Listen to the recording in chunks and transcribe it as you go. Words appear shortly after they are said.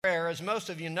Prayer. As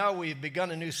most of you know, we've begun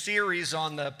a new series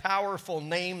on the powerful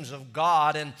names of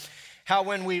God and how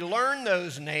when we learn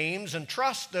those names and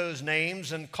trust those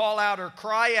names and call out or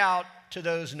cry out to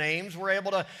those names, we're able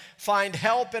to find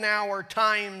help in our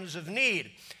times of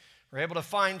need. We're able to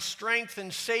find strength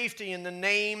and safety in the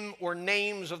name or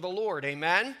names of the Lord.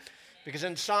 Amen? Because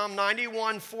in Psalm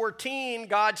 91:14,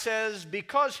 God says,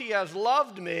 "Because he has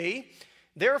loved me,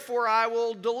 therefore I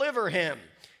will deliver him.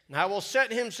 And I will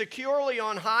set him securely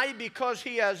on high because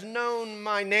he has known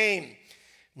my name."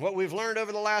 And what we've learned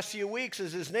over the last few weeks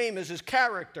is his name is his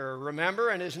character, remember?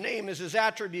 And his name is his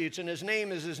attributes, and his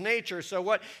name is his nature. So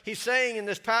what he's saying in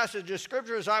this passage of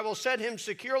Scripture is, I will set him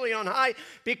securely on high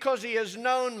because he has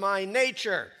known my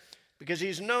nature, because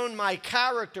he's known my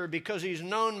character, because he's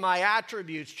known my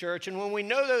attributes, church. And when we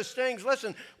know those things,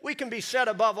 listen, we can be set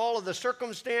above all of the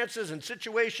circumstances and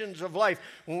situations of life.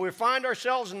 When we find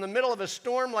ourselves in the middle of a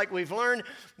storm like we've learned,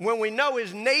 when we know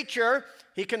his nature,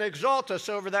 he can exalt us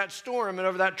over that storm and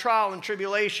over that trial and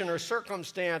tribulation or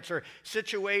circumstance or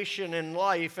situation in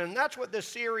life. And that's what this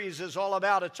series is all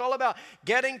about. It's all about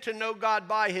getting to know God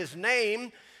by his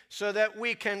name, so that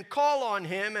we can call on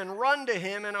him and run to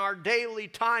him in our daily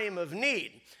time of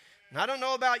need. And I don't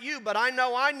know about you, but I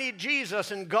know I need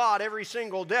Jesus and God every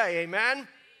single day. Amen?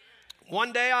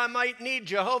 One day I might need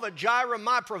Jehovah Jireh,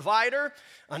 my provider.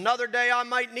 Another day I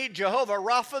might need Jehovah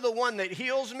Rapha, the one that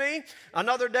heals me.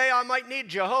 Another day I might need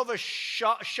Jehovah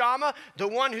Shammah, the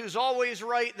one who's always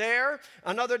right there.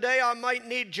 Another day I might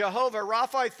need Jehovah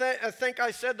Rapha, I think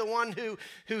I said the one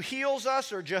who heals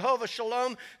us, or Jehovah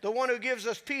Shalom, the one who gives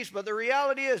us peace. But the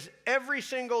reality is, every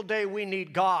single day we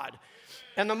need God.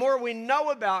 And the more we know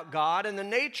about God and the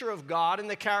nature of God and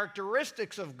the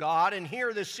characteristics of God, and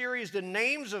here this series, the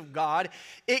names of God,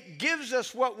 it gives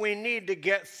us what we need to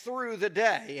get through the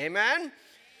day. Amen?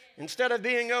 Instead of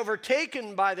being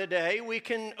overtaken by the day, we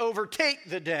can overtake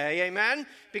the day. Amen?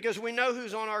 Because we know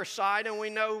who's on our side and we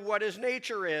know what his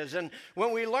nature is. And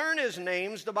when we learn his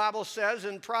names, the Bible says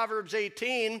in Proverbs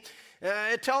 18,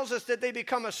 it tells us that they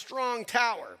become a strong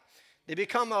tower. They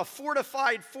become a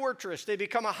fortified fortress. They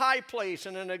become a high place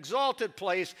and an exalted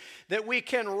place that we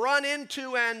can run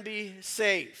into and be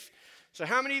safe. So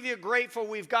how many of you are grateful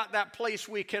we've got that place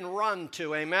we can run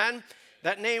to? Amen?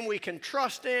 That name we can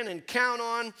trust in and count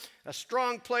on, a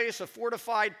strong place, a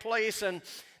fortified place. And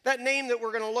that name that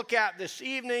we're going to look at this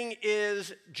evening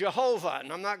is Jehovah.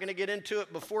 And I'm not going to get into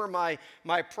it before my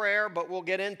prayer, but we'll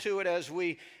get into it as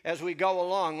we go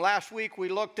along. Last week we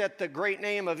looked at the great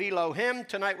name of Elohim.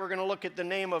 Tonight we're going to look at the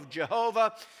name of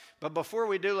Jehovah. But before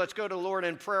we do, let's go to the Lord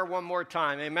in prayer one more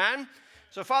time. Amen?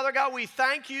 So Father God, we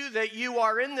thank you that you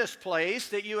are in this place,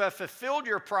 that you have fulfilled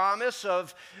your promise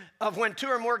of when two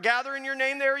or more gather in your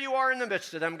name, there you are in the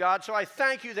midst of them, God. So I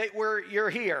thank you that you're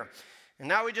here. And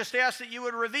now we just ask that you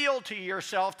would reveal to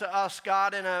yourself to us,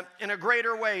 God, in a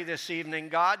greater way this evening,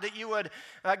 God, that you would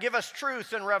give us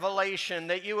truth and revelation,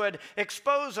 that you would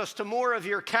expose us to more of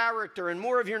your character and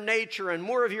more of your nature and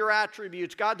more of your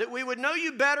attributes, God, that we would know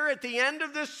you better at the end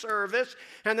of this service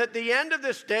and at the end of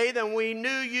this day than we knew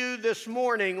you this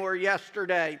morning or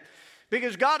yesterday.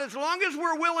 Because God, as long as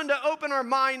we're willing to open our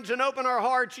minds and open our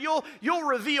hearts, you'll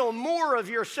reveal more of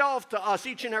yourself to us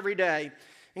each and every day.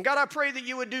 And God, I pray that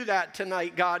you would do that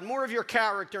tonight, God. More of your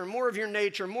character, more of your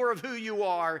nature, more of who you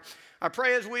are. I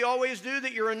pray, as we always do,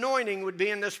 that your anointing would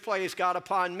be in this place, God,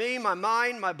 upon me, my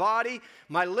mind, my body,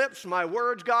 my lips, my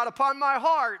words, God, upon my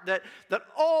heart, that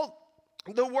all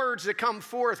the words that come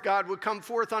forth, God, would come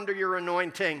forth under your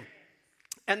anointing.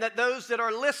 And that those that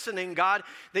are listening, God,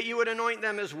 that you would anoint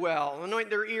them as well. Anoint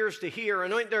their ears to hear.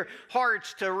 Anoint their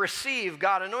hearts to receive,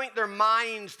 God. Anoint their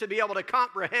minds to be able to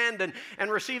comprehend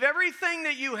and receive everything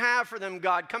that you have for them,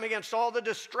 God. Come against all the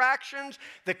distractions,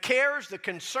 the cares, the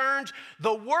concerns,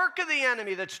 the work of the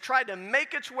enemy that's tried to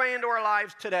make its way into our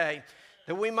lives today.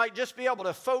 That we might just be able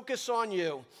to focus on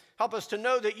you. Help us to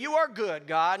know that you are good,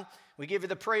 God. We give you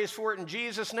the praise for it in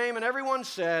Jesus' name. And everyone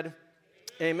said,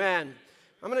 Amen.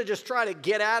 I'm going to just try to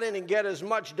get at it and get as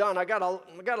much done. I got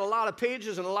a lot of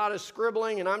pages and a lot of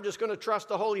scribbling, and I'm just going to trust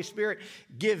the Holy Spirit.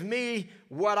 Give me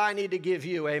what I need to give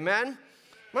you. Amen?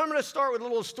 I'm going to start with a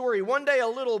little story. One day, a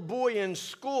little boy in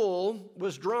school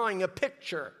was drawing a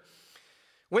picture.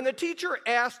 When the teacher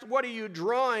asked, "What are you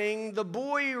drawing?" the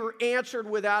boy answered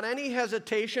without any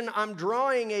hesitation, "I'm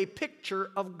drawing a picture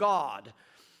of God."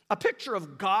 "A picture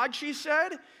of God?" she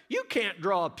said. "You can't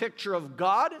draw a picture of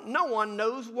God. No one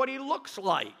knows what he looks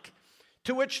like."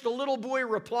 To which the little boy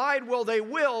replied, "Well, they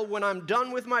will when I'm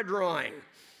done with my drawing."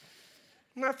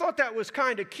 And I thought that was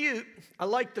kind of cute. I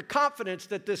liked the confidence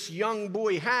that this young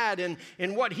boy had in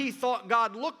what he thought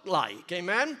God looked like.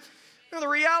 Amen? Now, the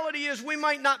reality is we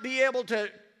might not be able to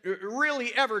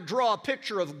really ever draw a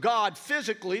picture of God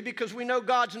physically because we know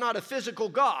God's not a physical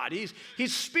God.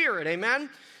 He's spirit, amen?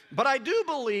 But I do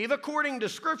believe, according to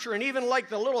Scripture, and even like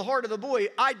the little heart of the boy,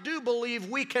 I do believe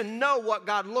we can know what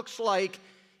God looks like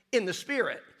in the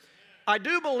spirit. I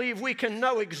do believe we can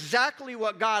know exactly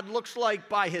what God looks like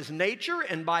by his nature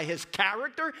and by his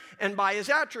character and by his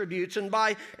attributes and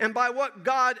by what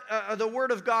God, the Word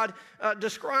of God,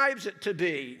 describes it to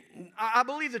be. I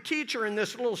believe the teacher in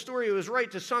this little story was right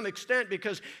to some extent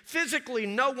because physically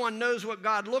no one knows what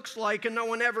God looks like and no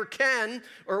one ever can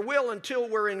or will until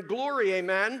we're in glory,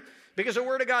 amen? Because the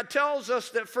Word of God tells us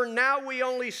that for now we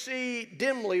only see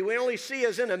dimly, we only see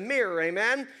as in a mirror,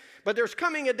 amen? But there's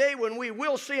coming a day when we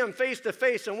will see him face to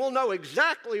face and we'll know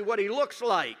exactly what he looks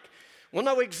like. We'll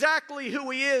know exactly who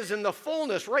he is in the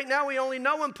fullness. Right now we only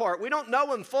know him part. We don't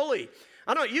know him fully.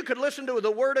 I know you could listen to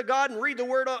the Word of God and read the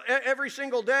Word every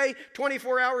single day,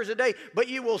 24 hours a day, but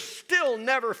you will still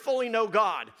never fully know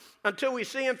God until we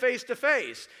see him face to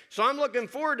face. So I'm looking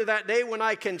forward to that day when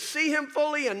I can see him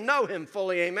fully and know him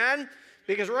fully, amen?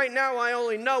 Because right now I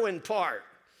only know in part.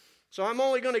 So I'm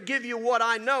only going to give you what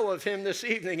I know of him this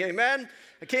evening, amen?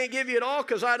 I can't give you it all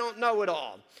because I don't know it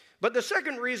all. But the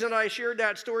second reason I shared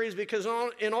that story is because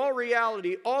in all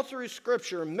reality, all through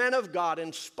Scripture, men of God,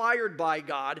 inspired by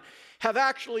God, have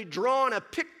actually drawn a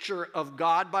picture of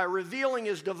God by revealing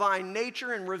his divine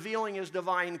nature and revealing his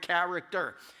divine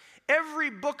character. Every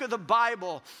book of the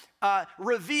Bible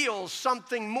reveals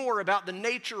something more about the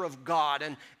nature of God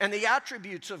and the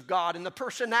attributes of God and the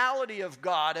personality of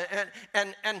God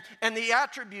and the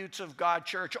attributes of God,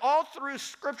 church. All through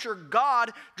Scripture,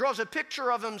 God draws a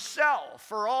picture of himself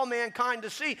for all mankind to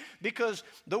see because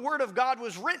the Word of God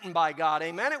was written by God,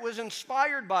 amen? It was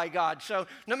inspired by God. So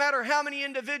no matter how many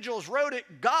individuals wrote it,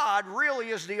 God really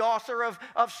is the author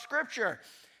of Scripture.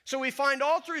 So we find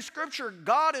all through Scripture,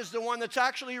 God is the one that's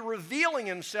actually revealing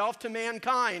himself to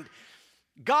mankind.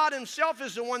 God himself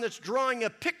is the one that's drawing a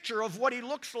picture of what he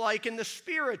looks like in the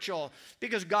spiritual,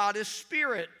 because God is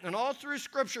spirit. And all through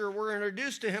Scripture, we're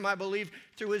introduced to him, I believe,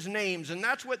 through his names. And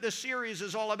that's what this series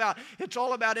is all about. It's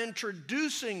all about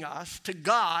introducing us to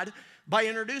God by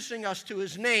introducing us to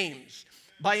his names,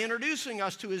 by introducing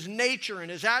us to his nature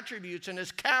and his attributes and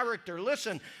his character.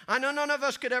 Listen, I know none of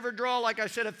us could ever draw, like I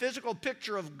said, a physical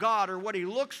picture of God or what he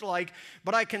looks like,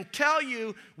 but I can tell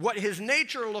you what his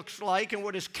nature looks like and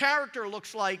what his character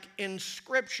looks like in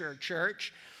Scripture,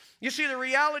 church. You see, the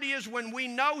reality is when we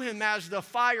know him as the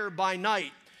fire by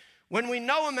night, when we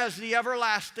know him as the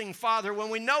everlasting Father, when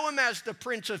we know him as the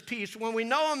Prince of Peace, when we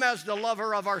know him as the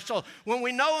lover of our soul, when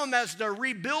we know him as the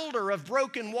rebuilder of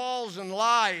broken walls and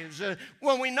lives,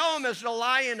 when we know him as the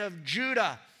Lion of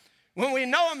Judah, when we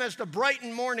know him as the bright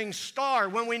and morning star,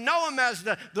 when we know him as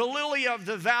the lily of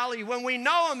the valley, when we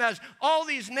know him as all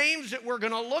these names that we're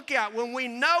going to look at, when we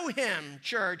know him,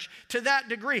 church, to that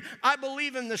degree, I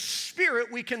believe in the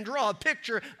Spirit we can draw a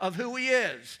picture of who he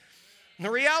is. And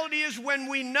the reality is when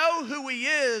we know who he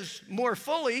is more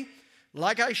fully,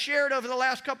 like I shared over the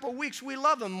last couple of weeks, we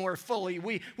love him more fully.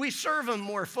 We serve him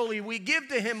more fully. We give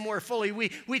to him more fully.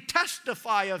 We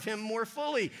testify of him more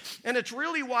fully. And it's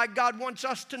really why God wants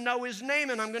us to know his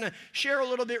name. And I'm going to share a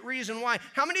little bit reason why.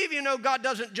 How many of you know God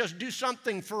doesn't just do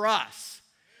something for us?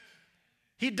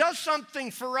 He does something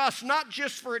for us, not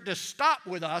just for it to stop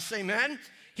with us, amen?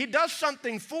 He does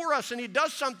something for us and he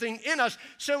does something in us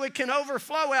so it can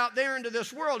overflow out there into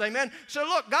this world, amen? So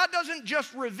look, God doesn't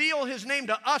just reveal his name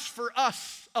to us for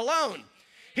us alone.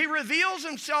 He reveals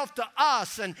himself to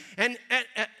us and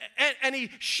he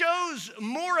shows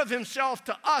more of himself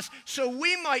to us so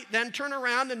we might then turn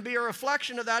around and be a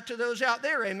reflection of that to those out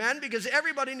there, amen? Because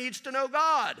everybody needs to know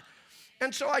God.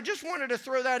 And so I just wanted to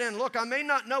throw that in. Look, I may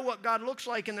not know what God looks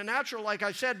like in the natural, like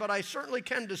I said, but I certainly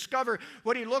can discover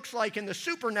what he looks like in the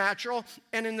supernatural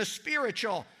and in the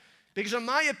spiritual. Because in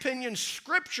my opinion,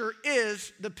 Scripture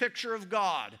is the picture of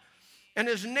God. And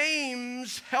his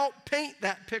names help paint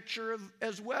that picture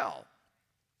as well.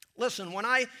 Listen, when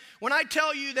I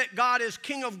tell you that God is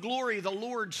King of glory, the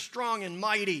Lord strong and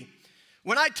mighty,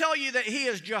 when I tell you that he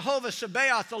is Jehovah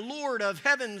Sabaoth, the Lord of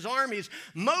heaven's armies,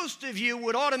 most of you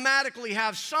would automatically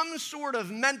have some sort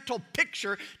of mental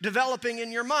picture developing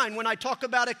in your mind. When I talk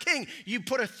about a king, you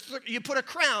put a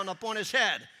crown up on his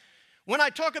head. When I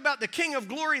talk about the King of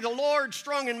glory, the Lord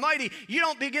strong and mighty, you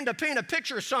don't begin to paint a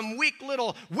picture of some weak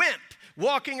little wimp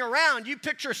walking around. You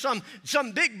picture some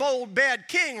big, bold, bad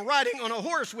king riding on a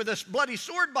horse with a bloody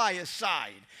sword by his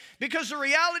side. Because the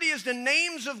reality is the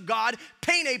names of God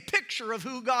paint a picture of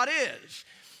who God is.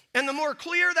 And the more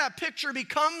clear that picture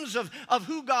becomes of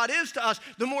who God is to us,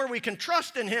 the more we can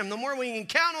trust in him, the more we can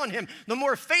count on him, the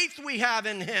more faith we have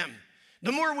in him,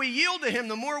 the more we yield to him,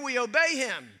 the more we obey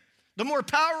him, the more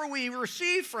power we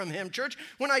receive from him, church.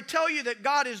 When I tell you that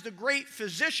God is the great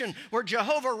physician, or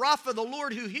Jehovah Rapha, the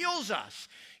Lord who heals us,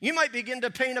 you might begin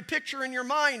to paint a picture in your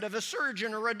mind of a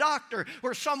surgeon or a doctor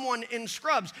or someone in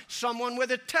scrubs, someone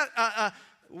with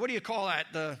what do you call that?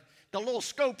 The little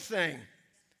scope thing.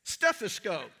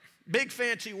 Stethoscope. Big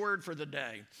fancy word for the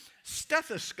day.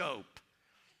 Stethoscope.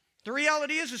 The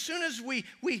reality is, as soon as we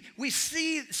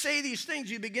say these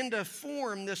things, you begin to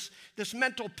form this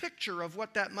mental picture of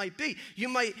what that might be. You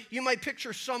might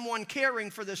picture someone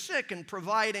caring for the sick and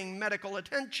providing medical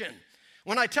attention.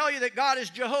 When I tell you that God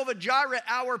is Jehovah Jireh,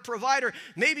 our provider,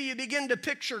 maybe you begin to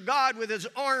picture God with his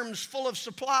arms full of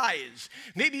supplies.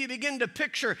 Maybe you begin to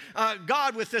picture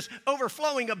God with this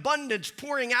overflowing abundance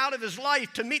pouring out of his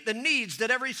life to meet the needs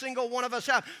that every single one of us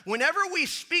have. Whenever we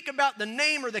speak about the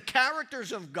name or the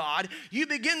characters of God, you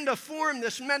begin to form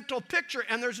this mental picture,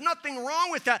 and there's nothing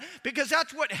wrong with that, because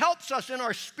that's what helps us in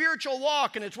our spiritual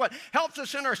walk, and it's what helps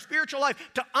us in our spiritual life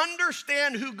to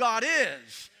understand who God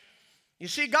is. You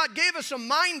see, God gave us a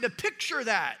mind to picture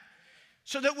that,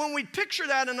 so that when we picture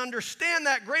that and understand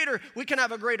that greater, we can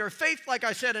have a greater faith, like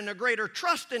I said, and a greater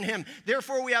trust in him.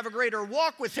 Therefore, we have a greater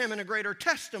walk with him and a greater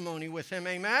testimony with him.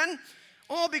 Amen?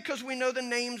 All because we know the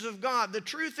names of God. The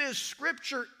truth is,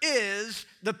 Scripture is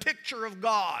the picture of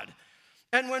God.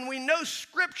 And when we know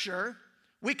Scripture,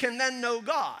 we can then know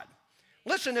God.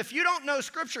 Listen, if you don't know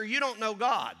Scripture, you don't know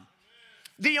God.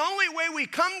 The only way we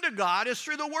come to God is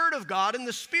through the Word of God and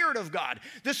the Spirit of God.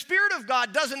 The Spirit of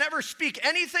God doesn't ever speak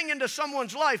anything into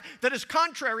someone's life that is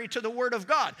contrary to the Word of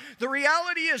God. The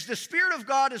reality is, the Spirit of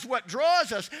God is what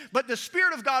draws us, but the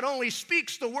Spirit of God only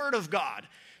speaks the Word of God.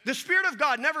 The Spirit of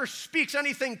God never speaks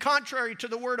anything contrary to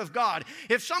the Word of God.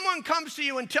 If someone comes to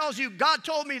you and tells you, God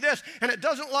told me this, and it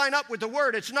doesn't line up with the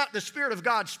Word, it's not the Spirit of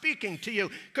God speaking to you,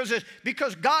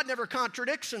 because God never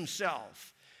contradicts himself.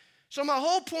 So my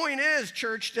whole point is,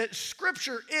 church, that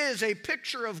Scripture is a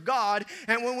picture of God,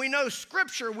 and when we know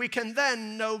Scripture, we can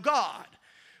then know God.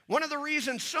 One of the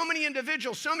reasons so many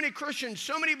individuals, so many Christians,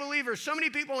 so many believers, so many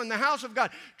people in the house of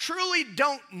God truly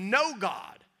don't know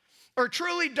God, or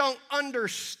truly don't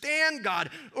understand God,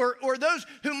 or those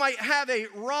who might have a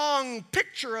wrong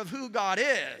picture of who God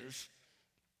is,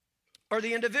 are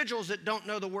the individuals that don't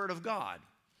know the Word of God.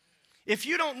 If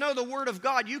you don't know the Word of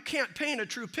God, you can't paint a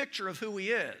true picture of who he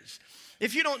is.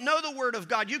 If you don't know the Word of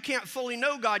God, you can't fully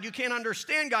know God. You can't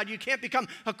understand God. You can't become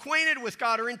acquainted with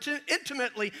God, or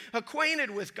intimately acquainted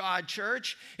with God,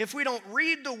 church. If we don't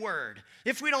read the Word,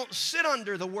 if we don't sit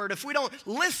under the Word, if we don't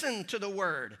listen to the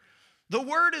Word. The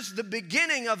Word is the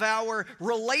beginning of our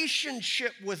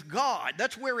relationship with God.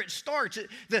 That's where it starts.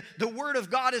 The Word of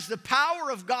God is the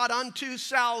power of God unto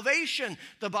salvation,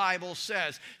 the Bible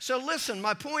says. So listen,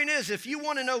 my point is, if you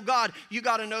want to know God, you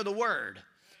got to know the Word.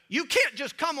 You can't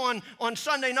just come on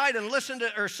Sunday night and listen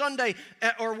to, or Sunday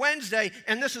or Wednesday,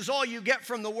 and this is all you get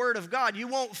from the Word of God. You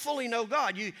won't fully know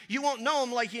God. You won't know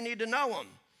him like you need to know him.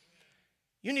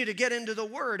 You need to get into the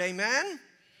Word, amen?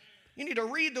 You need to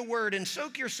read the Word and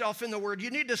soak yourself in the Word.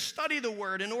 You need to study the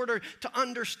Word in order to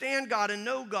understand God and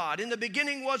know God. In the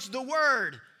beginning was the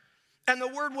Word, and the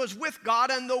Word was with God,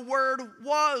 and the Word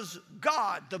was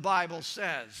God, the Bible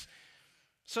says.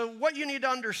 So what you need to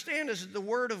understand is that the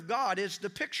Word of God is the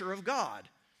picture of God.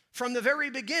 From the very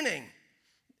beginning,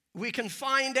 we can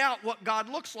find out what God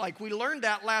looks like. We learned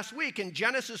that last week. In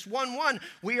Genesis 1:1,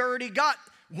 we already got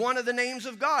one of the names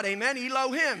of God, amen,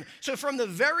 Elohim. So from the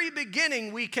very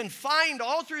beginning, we can find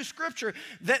all through Scripture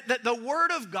that the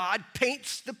Word of God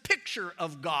paints the picture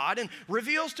of God and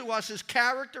reveals to us his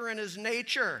character and his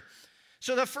nature.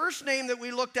 So the first name that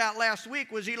we looked at last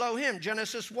week was Elohim,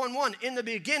 Genesis 1:1. In the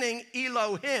beginning,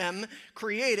 Elohim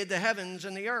created the heavens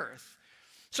and the earth.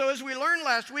 So as we learned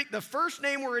last week, the first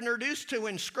name we're introduced to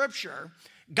in Scripture,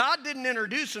 God didn't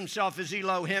introduce himself as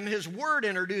Elohim. His Word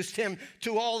introduced him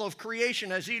to all of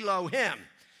creation as Elohim.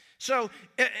 So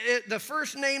the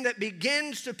first name that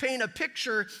begins to paint a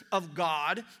picture of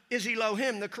God is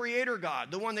Elohim, the Creator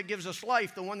God, the one that gives us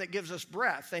life, the one that gives us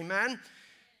breath, amen?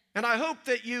 And I hope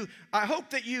that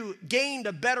you gained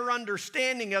a better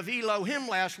understanding of Elohim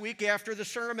last week after the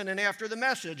sermon and after the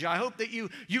message. I hope that you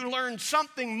learned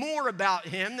something more about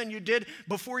him than you did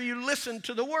before you listened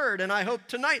to the Word. And I hope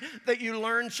tonight that you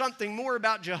learned something more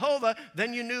about Jehovah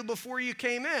than you knew before you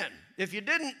came in. If you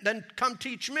didn't, then come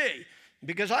teach me,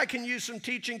 because I can use some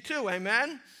teaching too,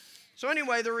 amen? So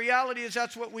anyway, the reality is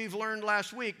that's what we've learned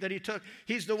last week, that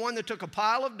he's the one that took a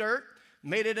pile of dirt,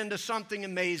 made it into something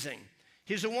amazing.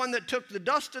 He's the one that took the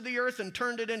dust of the earth and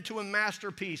turned it into a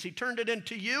masterpiece. He turned it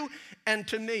into you and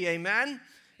to me, amen?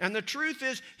 And the truth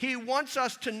is, he wants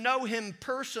us to know him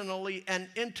personally and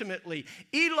intimately.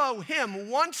 Elohim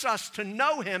wants us to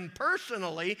know him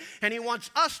personally, and he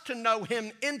wants us to know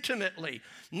him intimately.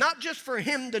 Not just for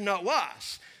him to know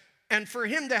us, and for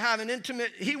him to have an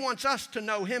intimate, he wants us to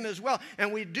know him as well.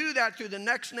 And we do that through the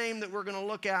next name that we're going to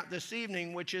look at this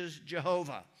evening, which is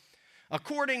Jehovah.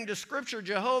 According to Scripture,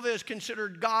 Jehovah is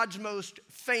considered God's most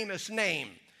famous name.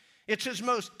 It's his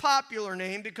most popular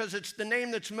name because it's the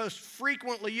name that's most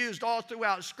frequently used all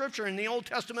throughout Scripture. In the Old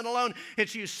Testament alone,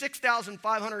 it's used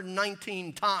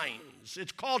 6,519 times.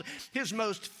 It's called his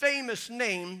most famous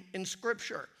name in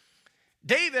Scripture.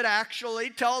 David actually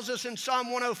tells us in Psalm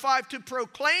 105 to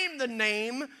proclaim the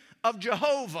name of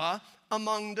Jehovah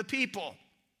among the people.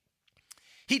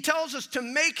 He tells us to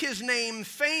make his name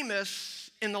famous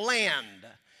in the land.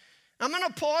 I'm going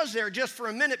to pause there just for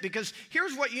a minute because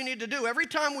here's what you need to do. Every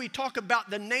time we talk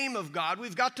about the name of God,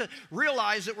 we've got to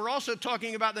realize that we're also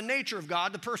talking about the nature of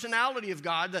God, the personality of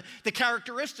God, the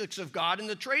characteristics of God, and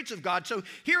the traits of God. So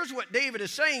here's what David is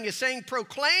saying,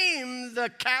 proclaim the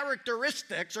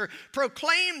characteristics or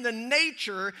proclaim the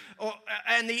nature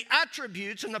and the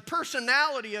attributes and the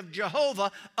personality of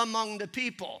Jehovah among the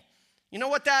people. You know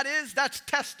what that is? That's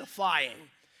testifying.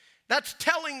 That's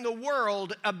telling the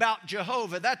world about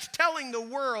Jehovah. That's telling the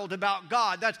world about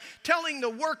God. That's telling the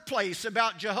workplace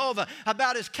about Jehovah,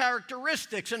 about his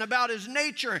characteristics and about his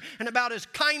nature and about his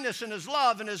kindness and his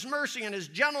love and his mercy and his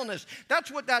gentleness. That's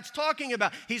what that's talking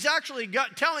about. He's actually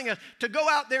telling us to go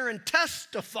out there and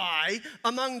testify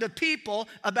among the people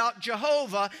about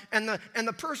Jehovah and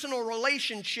the personal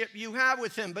relationship you have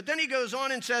with him. But then he goes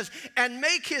on and says, and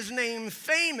make his name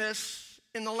famous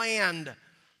in the land.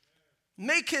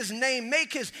 Make his name,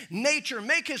 make his nature,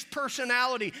 make his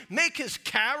personality, make his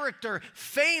character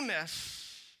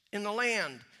famous in the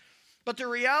land. But the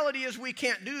reality is we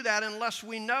can't do that unless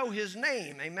we know his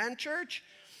name. Amen, church?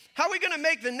 How are we going to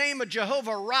make the name of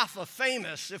Jehovah Rapha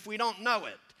famous if we don't know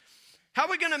it? How are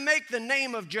we going to make the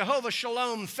name of Jehovah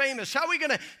Shalom famous? How are we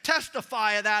going to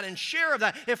testify of that and share of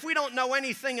that if we don't know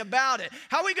anything about it?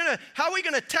 How are we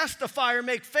going to testify or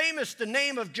make famous the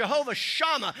name of Jehovah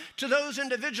Shammah to those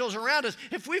individuals around us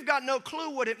if we've got no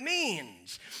clue what it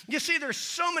means? You see, there's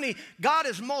so many, God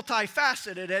is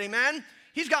multifaceted, amen?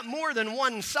 He's got more than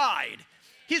one side.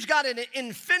 He's got an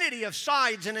infinity of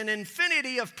sides and an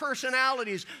infinity of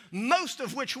personalities, most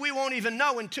of which we won't even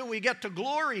know until we get to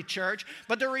glory, church.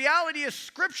 But the reality is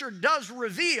Scripture does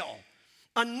reveal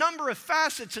a number of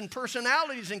facets and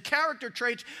personalities and character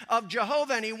traits of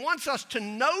Jehovah, and he wants us to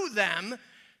know them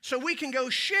so we can go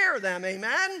share them,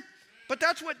 amen? But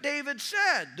that's what David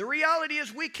said. The reality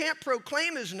is we can't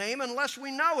proclaim his name unless we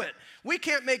know it. We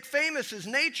can't make famous his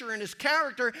nature and his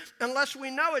character unless we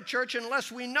know it, church,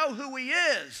 unless we know who he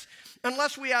is,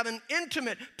 unless we have an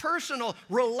intimate, personal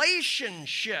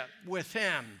relationship with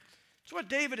him. That's what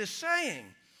David is saying.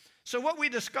 So what we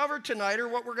discovered tonight, or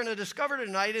what we're going to discover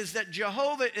tonight, is that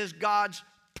Jehovah is God's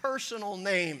personal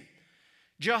name.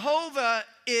 Jehovah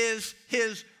is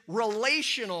his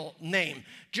relational name.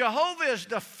 Jehovah is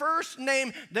the first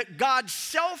name that God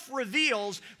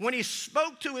self-reveals when he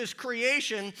spoke to his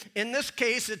creation. In this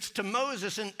case, it's to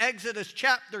Moses in Exodus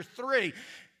chapter 3.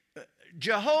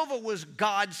 Jehovah was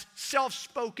God's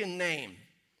self-spoken name.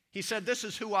 He said, this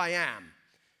is who I am.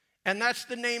 And that's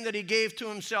the name that he gave to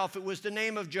himself. It was the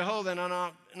name of Jehovah,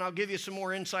 and I'll give you some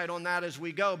more insight on that as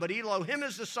we go. But Elohim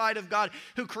is the side of God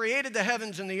who created the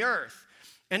heavens and the earth.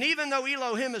 And even though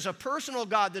Elohim is a personal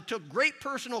God that took great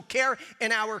personal care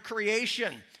in our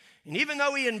creation, and even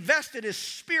though he invested his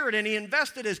spirit and he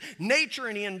invested his nature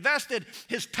and he invested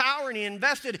his power and he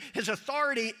invested his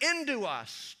authority into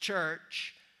us,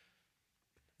 church,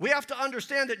 we have to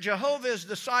understand that Jehovah is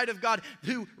the side of God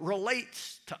who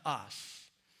relates to us.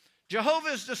 Jehovah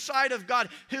is the side of God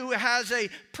who has a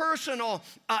personal,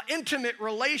 intimate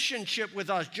relationship with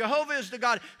us. Jehovah is the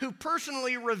God who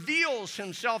personally reveals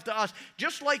himself to us,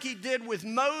 just like he did with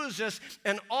Moses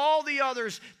and all the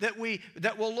others that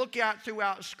we'll look at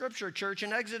throughout Scripture, church.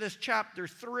 In Exodus chapter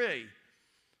 3,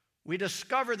 we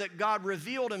discover that God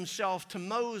revealed himself to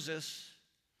Moses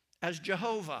as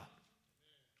Jehovah.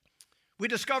 We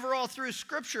discover all through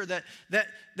Scripture that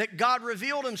God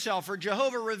revealed himself, or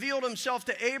Jehovah revealed himself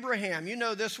to Abraham. You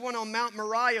know this one on Mount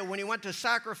Moriah when he went to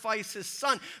sacrifice his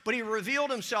son. But he revealed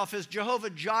himself as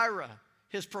Jehovah Jireh,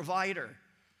 his provider.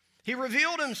 He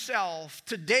revealed himself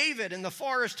to David in the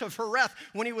forest of Hereth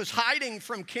when he was hiding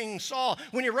from King Saul.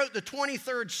 When he wrote the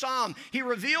 23rd Psalm, he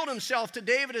revealed himself to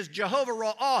David as Jehovah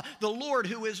Ra'ah, the Lord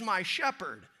who is my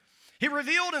shepherd. He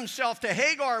revealed himself to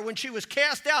Hagar when she was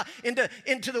cast out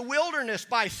into the wilderness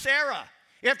by Sarah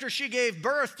after she gave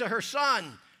birth to her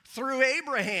son through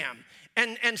Abraham.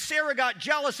 And Sarah got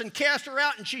jealous and cast her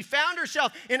out, and she found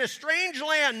herself in a strange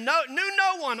land, knew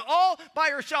no one, all by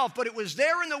herself. But it was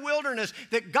there in the wilderness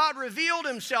that God revealed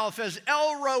himself as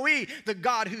El Roi, the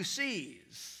God who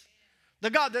sees.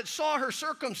 The God that saw her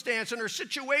circumstance and her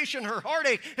situation, her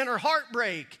heartache and her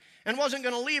heartbreak, and wasn't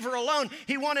going to leave her alone.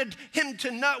 He wanted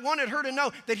her to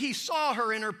know that he saw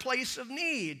her in her place of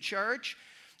need, church.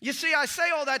 You see, I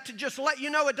say all that to just let you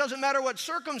know it doesn't matter what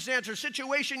circumstance or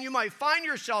situation you might find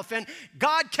yourself in,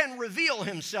 God can reveal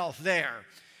himself there.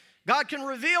 God can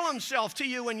reveal himself to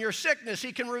you in your sickness.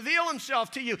 He can reveal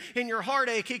himself to you in your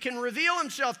heartache. He can reveal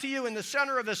himself to you in the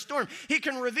center of a storm. He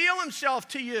can reveal himself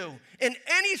to you in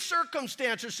any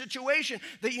circumstance or situation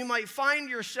that you might find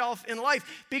yourself in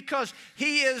life, because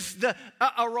he is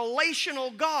a relational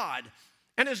God.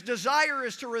 And his desire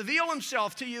is to reveal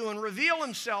himself to you and reveal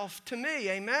himself to me.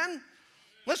 Amen?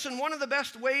 Listen, one of the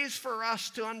best ways for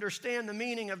us to understand the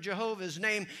meaning of Jehovah's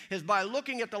name is by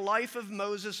looking at the life of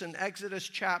Moses in Exodus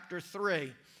chapter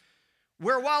 3,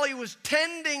 where while he was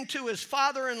tending to his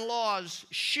father-in-law's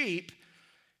sheep,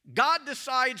 God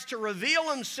decides to reveal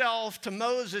himself to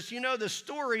Moses, you know the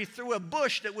story, through a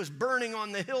bush that was burning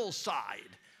on the hillside.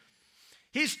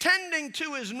 He's tending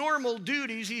to his normal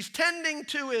duties. He's tending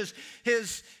to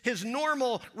his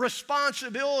normal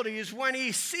responsibilities when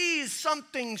he sees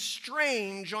something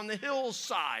strange on the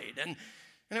hillside. And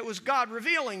it was God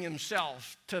revealing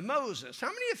himself to Moses. How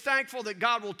many are thankful that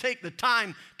God will take the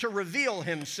time to reveal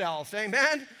himself?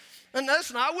 Amen? And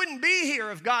listen, I wouldn't be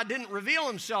here if God didn't reveal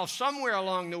himself somewhere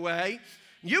along the way.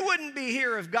 You wouldn't be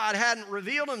here if God hadn't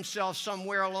revealed himself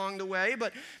somewhere along the way,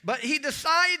 but he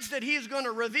decides that he's going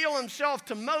to reveal himself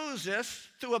to Moses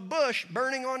through a bush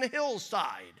burning on a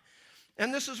hillside.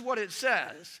 And this is what it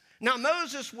says. Now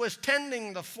Moses was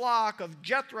tending the flock of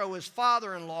Jethro, his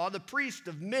father-in-law, the priest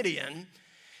of Midian,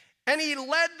 and he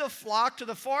led the flock to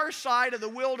the far side of the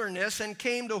wilderness and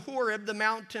came to Horeb, the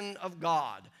mountain of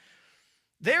God.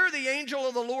 There the angel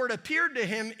of the Lord appeared to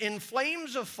him in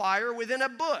flames of fire within a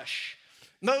bush.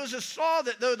 Moses saw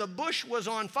that though the bush was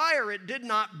on fire, it did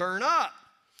not burn up.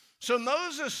 So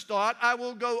Moses thought, I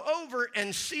will go over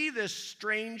and see this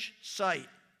strange sight,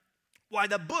 why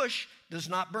the bush does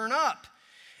not burn up.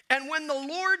 And when the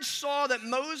Lord saw that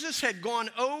Moses had gone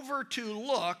over to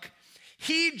look,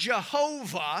 he,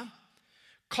 Jehovah,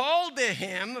 called to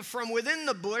him from within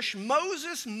the bush,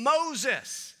 Moses,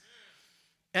 Moses.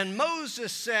 And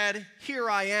Moses said,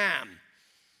 here I am.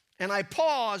 And I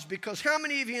pause because how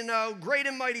many of you know great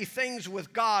and mighty things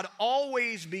with God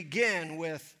always begin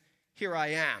with, here I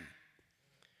am.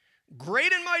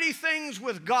 Great and mighty things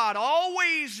with God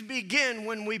always begin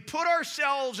when we put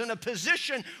ourselves in a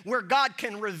position where God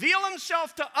can reveal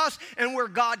himself to us and where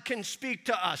God can speak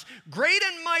to us. Great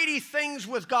and mighty things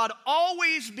with God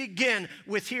always begin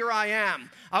with, here I am.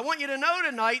 I want you to know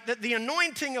tonight that the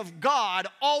anointing of God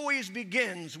always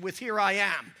begins with, here I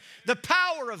am. The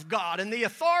power of God and the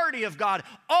authority of God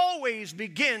always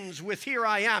begins with, here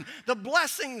I am. The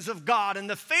blessings of God and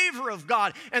the favor of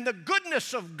God and the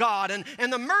goodness of God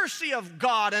and the mercy of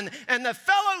God and the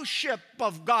fellowship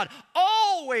of God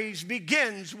always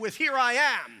begins with, here I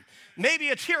am. Maybe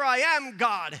it's, here I am,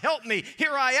 God, help me.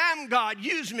 Here I am, God,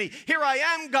 use me. Here I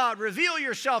am, God, reveal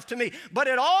yourself to me. But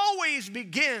it always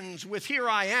begins with, here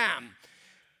I am.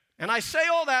 And I say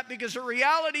all that because the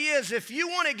reality is, if you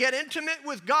want to get intimate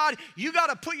with God, you got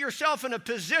to put yourself in a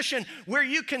position where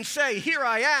you can say, here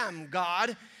I am,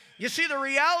 God. You see, the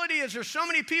reality is there's so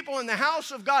many people in the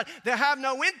house of God that have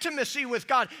no intimacy with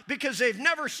God because they've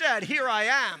never said, here I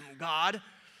am, God.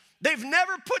 They've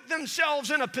never put themselves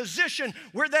in a position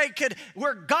where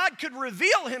God could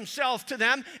reveal himself to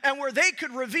them and where they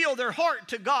could reveal their heart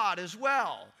to God as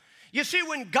well. You see,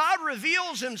 when God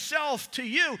reveals himself to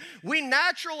you, we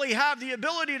naturally have the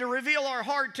ability to reveal our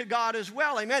heart to God as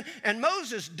well, amen? And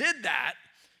Moses did that.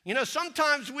 You know,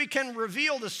 sometimes we can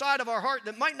reveal the side of our heart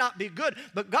that might not be good,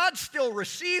 but God still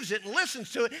receives it and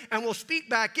listens to it and will speak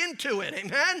back into it,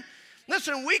 amen?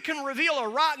 Listen, we can reveal a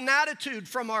rotten attitude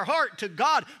from our heart to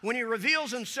God when he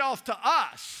reveals himself to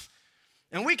us.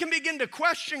 And we can begin to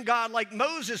question God like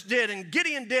Moses did and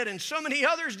Gideon did and so many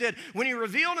others did when he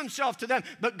revealed himself to them.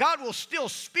 But God will still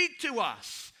speak to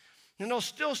us. And he'll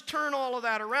still turn all of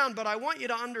that around. But I want you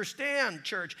to understand,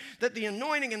 church, that the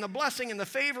anointing and the blessing and the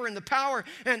favor and the power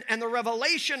and the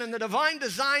revelation and the divine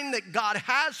design that God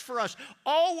has for us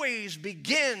always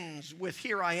begins with,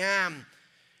 here I am.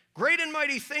 Great and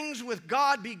mighty things with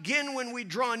God begin when we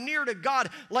draw near to God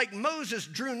like Moses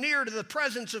drew near to the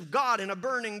presence of God in a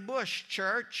burning bush,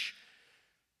 church.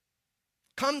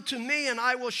 Come to me and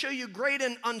I will show you great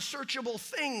and unsearchable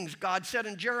things, God said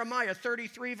in Jeremiah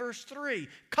 33, verse 3.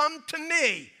 Come to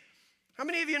me. How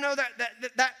many of you know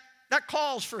that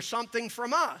calls for something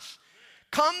from us?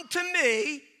 Come to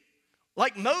me,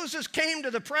 like Moses came to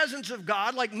the presence of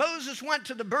God, like Moses went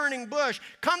to the burning bush.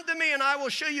 Come to me and I will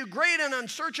show you great and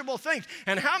unsearchable things.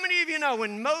 And how many of you know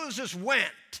when Moses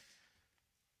went,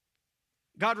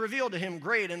 God revealed to him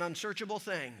great and unsearchable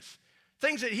things,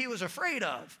 things that he was afraid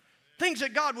of, things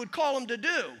that God would call him to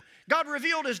do. God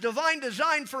revealed his divine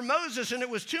design for Moses, and it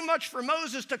was too much for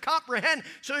Moses to comprehend,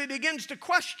 so he begins to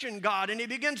question God, and he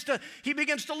begins to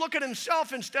look at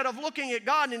himself instead of looking at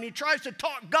God, and he tries to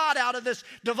talk God out of this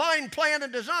divine plan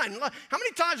and design. How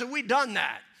many times have we done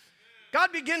that?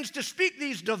 God begins to speak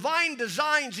these divine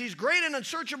designs, these great and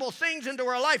unsearchable things into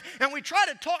our life, and we try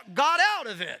to talk God out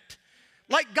of it.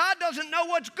 Like God doesn't know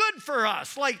what's good for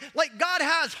us. Like God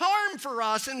has harm for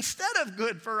us instead of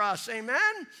good for us.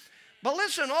 Amen? But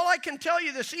listen, all I can tell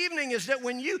you this evening is that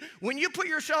when you put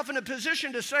yourself in a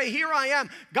position to say, here I am,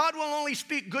 God will only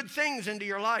speak good things into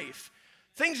your life.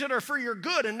 Things that are for your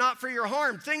good and not for your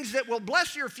harm. Things that will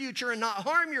bless your future and not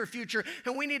harm your future.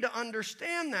 And we need to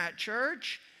understand that,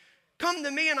 church. Come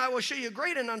to me and I will show you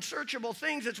great and unsearchable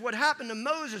things. It's what happened to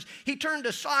Moses. He turned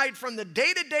aside from the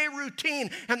day-to-day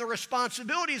routine and the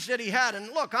responsibilities that he had.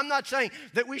 And look, I'm not saying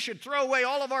that we should throw away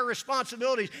all of our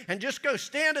responsibilities and just go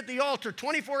stand at the altar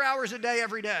 24 hours a day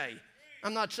every day.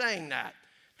 I'm not saying that.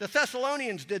 The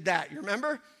Thessalonians did that, you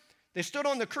remember? They stood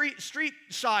on the street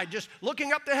side just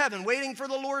looking up to heaven, waiting for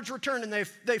the Lord's return, and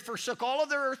they forsook all of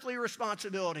their earthly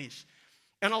responsibilities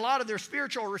and a lot of their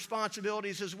spiritual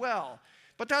responsibilities as well.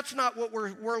 But that's not what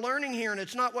we're learning here, and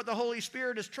it's not what the Holy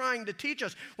Spirit is trying to teach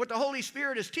us. What the Holy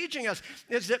Spirit is teaching us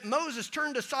is that Moses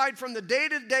turned aside from the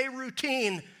day-to-day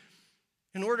routine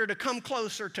in order to come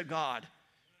closer to God.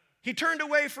 He turned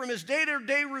away from his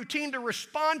day-to-day routine to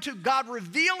respond to God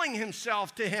revealing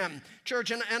himself to him.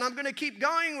 Church, and I'm going to keep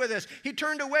going with this. He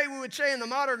turned away, we would say in the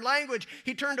modern language,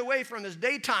 he turned away from his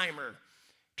daytimer,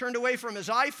 turned away from his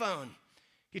iPhone.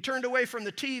 He turned away from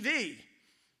the TV.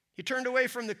 He turned away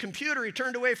from the computer. He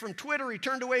turned away from Twitter. He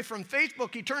turned away from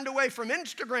Facebook. He turned away from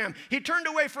Instagram. He turned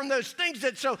away from those things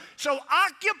that so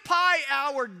occupy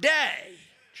our day,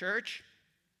 church.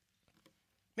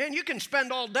 Man, you can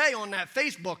spend all day on that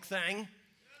Facebook thing.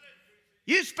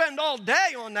 You spend all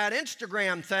day on that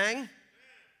Instagram thing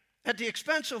at the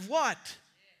expense of what?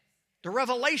 The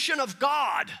revelation of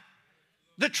God.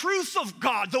 The truth of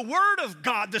God, the Word of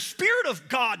God, the Spirit of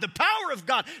God, the power of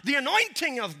God, the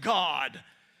anointing of God.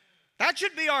 That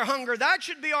should be our hunger. That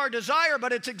should be our desire,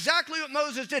 but it's exactly what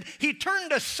Moses did. He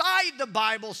turned aside, the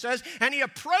Bible says, and he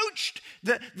approached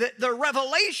the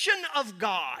revelation of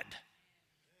God.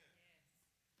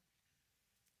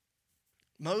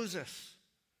 Moses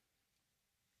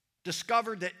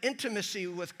discovered that intimacy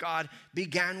with God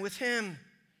began with him.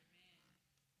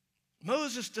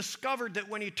 Moses discovered that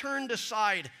when he turned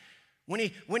aside, when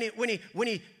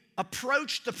he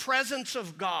approached the presence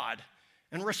of God,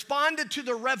 and responded to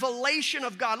the revelation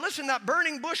of God. Listen, that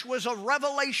burning bush was a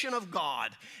revelation of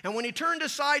God. And when he turned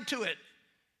aside to it,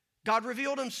 God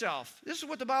revealed himself. This is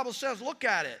what the Bible says. Look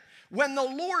at it. When the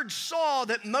Lord saw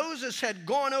that Moses had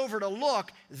gone over to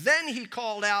look, then he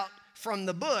called out from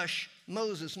the bush,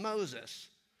 Moses, Moses.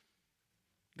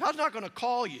 God's not going to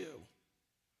call you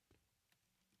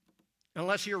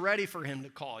unless you're ready for him to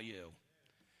call you.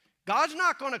 God's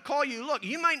not going to call you. Look,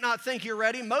 you might not think you're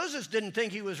ready. Moses didn't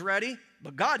think he was ready,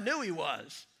 but God knew he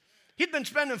was. He'd been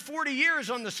spending 40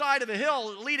 years on the side of a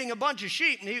hill leading a bunch of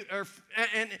sheep,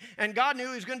 and God knew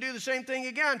he was going to do the same thing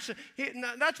again. So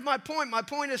that's my point. My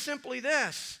point is simply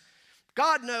this.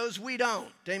 God knows, we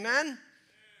don't. Amen?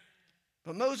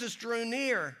 But Moses drew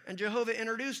near, and Jehovah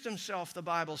introduced himself, the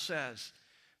Bible says.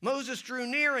 Moses drew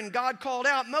near, and God called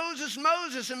out, Moses,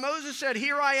 Moses. And Moses said,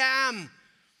 here I am.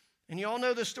 And you all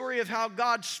know the story of how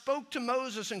God spoke to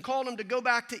Moses and called him to go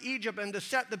back to Egypt and to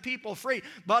set the people free.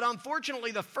 But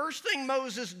unfortunately, the first thing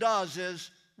Moses does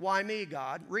is, why me,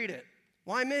 God? Read it.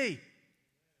 Why me?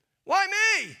 Why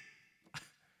me?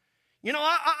 You know,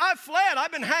 I fled.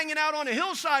 I've been hanging out on a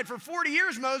hillside for 40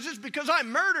 years, Moses, because I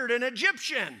murdered an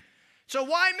Egyptian. So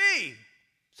why me?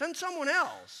 Send someone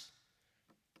else.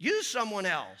 Use someone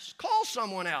else. Call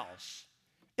someone else.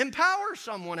 Empower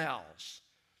someone else.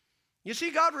 You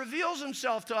see, God reveals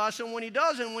himself to us, and when he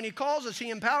does, and when he calls us, he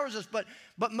empowers us. But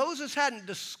Moses hadn't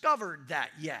discovered that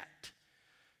yet.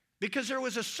 Because there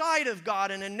was a side of God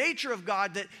and a nature of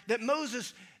God that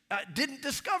Moses didn't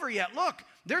discover yet. Look,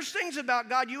 there's things about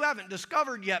God you haven't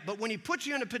discovered yet, but when he puts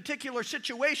you in a particular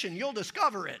situation, you'll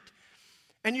discover it.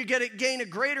 And you gain a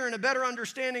greater and a better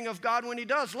understanding of God when he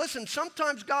does. Listen,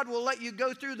 sometimes God will let you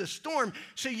go through the storm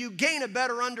so you gain a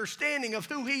better understanding of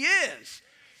who he is,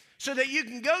 so that you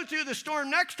can go through the storm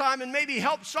next time and maybe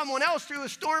help someone else through a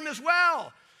storm as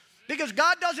well. Because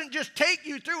God doesn't just take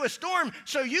you through a storm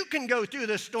so you can go through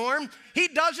the storm. He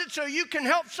does it so you can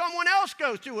help someone else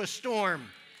go through a storm.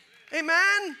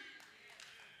 Amen?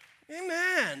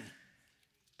 Amen.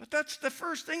 But that's the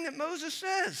first thing that Moses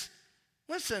says.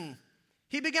 Listen,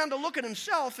 he began to look at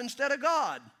himself instead of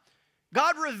God.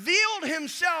 God revealed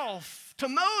himself to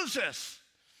Moses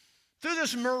through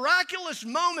this miraculous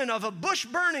moment of a bush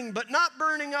burning but not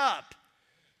burning up.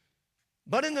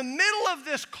 But in the middle of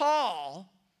this call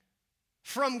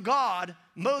from God,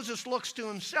 Moses looks to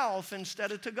himself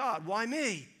instead of to God. Why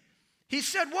me? He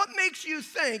said, what makes you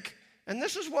think, and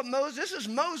this is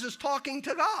Moses talking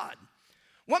to God.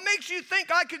 What makes you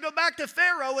think I could go back to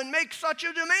Pharaoh and make such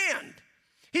a demand?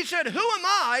 He said, who am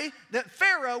I that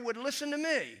Pharaoh would listen to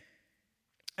me?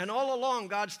 And all along,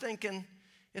 God's thinking,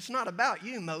 it's not about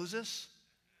you, Moses.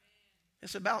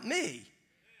 It's about me.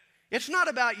 It's not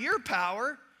about your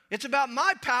power. It's about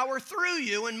my power through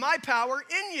you and my power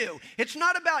in you. It's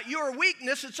not about your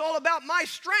weakness. It's all about my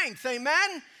strength.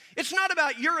 Amen? It's not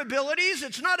about your abilities.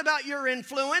 It's not about your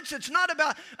influence. It's not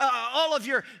about all of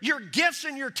your gifts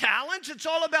and your talents. It's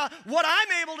all about what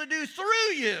I'm able to do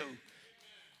through you.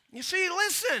 You see,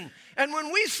 listen, and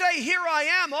when we say, here I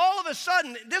am, all of a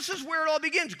sudden, this is where it all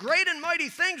begins. Great and mighty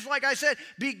things, like I said,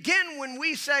 begin when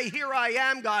we say, here I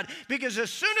am, God. Because as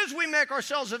soon as we make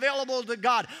ourselves available to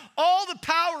God, all the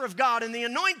power of God and the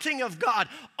anointing of God,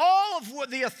 all of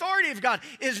what the authority of God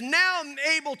is now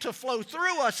able to flow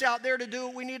through us out there to do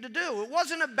what we need to do. It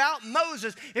wasn't about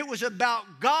Moses. It was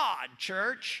about God,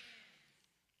 church.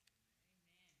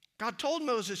 God told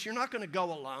Moses, you're not going to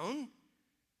go alone.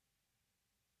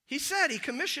 He said, he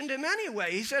commissioned him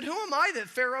anyway. He said, who am I that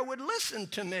Pharaoh would listen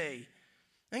to me?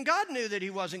 And God knew that he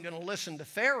wasn't going to listen to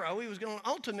Pharaoh. He was going to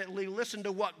ultimately listen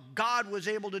to what God was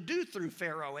able to do through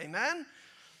Pharaoh, amen?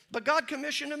 But God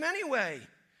commissioned him anyway,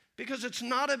 because it's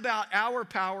not about our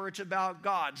power, it's about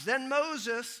God's. Then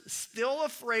Moses, still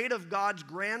afraid of God's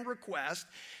grand request,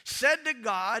 said to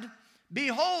God,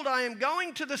 behold, I am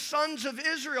going to the sons of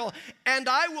Israel, and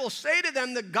I will say to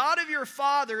them, the God of your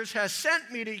fathers has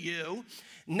sent me to you.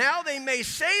 Now they may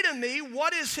say to me,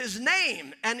 what is his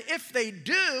name? And if they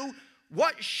do,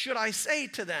 what should I say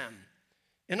to them?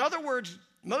 In other words,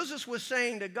 Moses was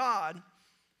saying to God,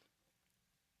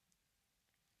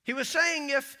 he was saying,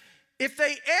 if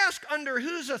they ask under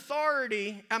whose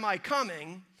authority am I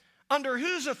coming, under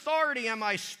whose authority am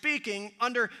I speaking,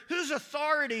 under whose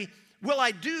authority will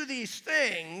I do these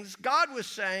things? God was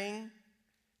saying,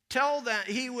 tell them,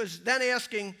 he was then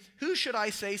asking, who should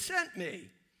I say sent me?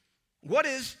 What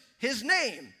is his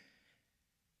name?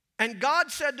 And God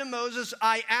said to Moses,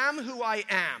 I am who I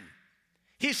am.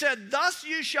 He said, thus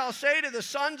you shall say to the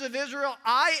sons of Israel,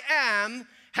 I am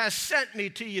has sent me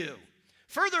to you.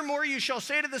 Furthermore, you shall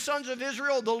say to the sons of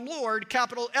Israel, the Lord,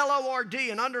 capital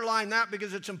L-O-R-D, and underline that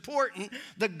because it's important,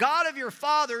 the God of your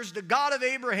fathers, the God of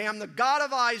Abraham, the God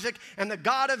of Isaac, and the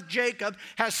God of Jacob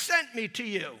has sent me to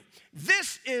you.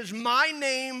 This is my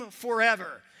name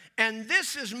forever. And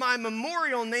this is my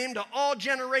memorial name to all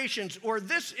generations, or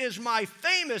this is my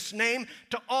famous name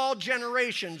to all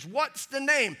generations. What's the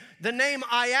name? The name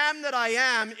I am that I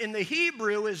am in the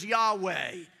Hebrew is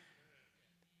Yahweh.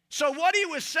 So what he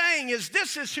was saying is,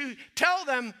 this is who, tell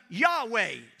them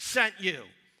Yahweh sent you.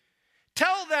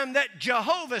 Tell them that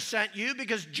Jehovah sent you,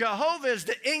 because Jehovah is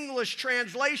the English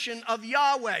translation of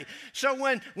Yahweh. So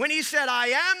when he said, I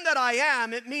am that I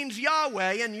am, it means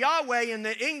Yahweh, and Yahweh in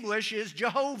the English is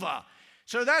Jehovah.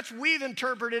 So we've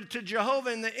interpreted to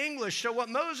Jehovah in the English. So what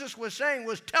Moses was saying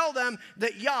was, tell them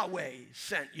that Yahweh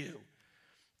sent you.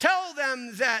 Tell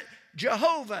them that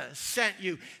Jehovah sent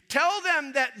you. Tell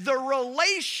them that the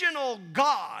relational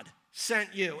God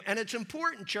sent you. And it's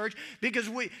important, church, because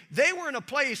they were in a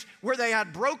place where they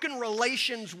had broken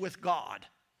relations with God.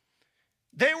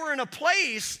 They were in a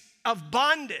place of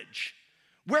bondage,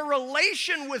 where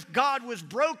relation with God was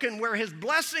broken, where his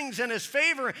blessings and his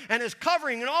favor and his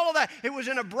covering and all of that, it was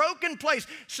in a broken place.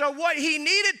 So what he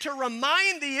needed to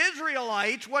remind the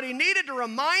Israelites, what he needed to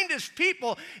remind his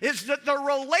people, is that the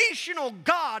relational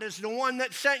God is the one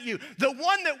that sent you, the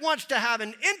one that wants to have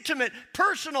an intimate,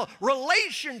 personal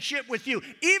relationship with you.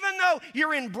 Even though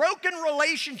you're in broken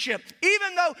relationship,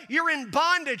 even though you're in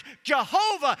bondage,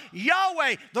 Jehovah,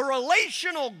 Yahweh, the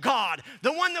relational God,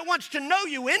 the one that wants to know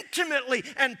you intimately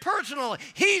and personally,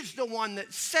 he's the one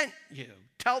that sent you.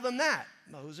 Tell them that,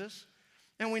 Moses.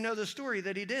 And we know the story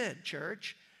that he did,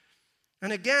 church.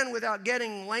 And again, without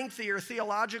getting lengthy or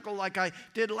theological like I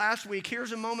did last week,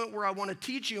 here's a moment where I want to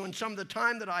teach you in some of the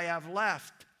time that I have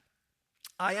left.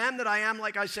 I am that I am,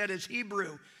 like I said, is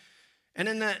Hebrew.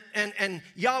 And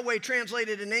Yahweh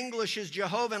translated in English is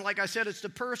Jehovah. And like I said, it's the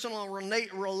personal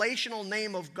relational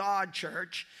name of God,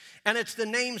 church. And it's the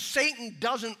name Satan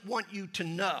doesn't want you to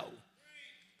know.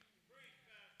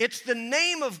 It's the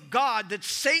name of God that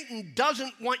Satan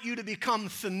doesn't want you to become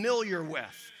familiar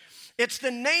with. It's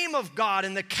the name of God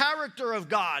and the character of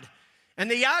God and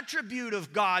the attribute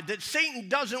of God that Satan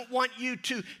doesn't want you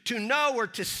to know or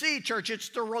to see, church. It's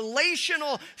the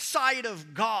relational side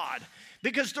of God.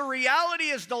 Because the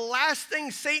reality is the last thing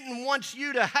Satan wants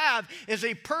you to have is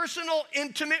a personal,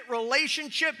 intimate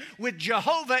relationship with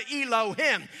Jehovah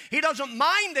Elohim. He doesn't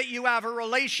mind that you have a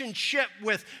relationship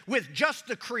with just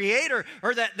the Creator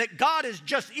or that God is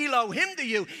just Elohim to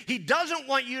you. He doesn't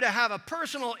want you to have a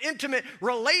personal, intimate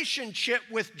relationship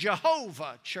with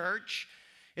Jehovah, church.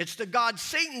 It's the God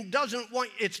Satan doesn't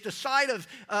want, it's the side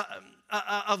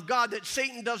of God that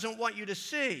Satan doesn't want you to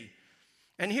see.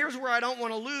 And here's where I don't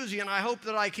want to lose you, and I hope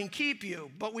that I can keep you.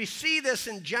 But we see this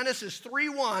in Genesis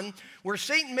 3:1, where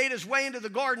Satan made his way into the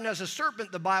garden as a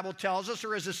serpent, the Bible tells us,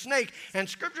 or as a snake. And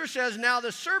Scripture says, now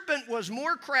the serpent was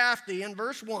more crafty, in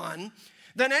verse 1,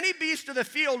 than any beast of the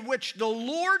field which the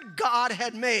Lord God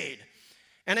had made.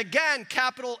 And again,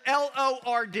 capital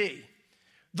L-O-R-D.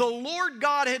 The Lord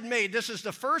God had made. This is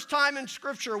the first time in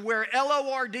Scripture where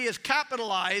L-O-R-D is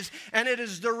capitalized, and it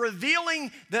is the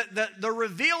revealing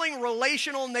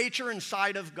relational nature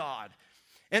inside of God.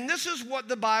 And this is what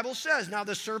the Bible says. Now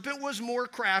the serpent was more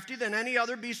crafty than any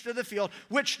other beast of the field,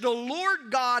 which the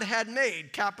Lord God had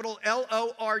made, capital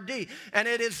L-O-R-D. And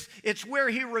it's where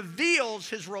he reveals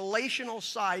his relational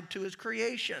side to his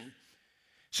creation.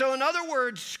 So in other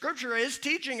words, Scripture is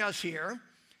teaching us here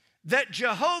that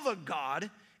Jehovah God,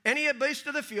 any beast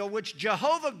of the field, which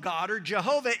Jehovah God or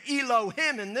Jehovah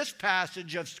Elohim in this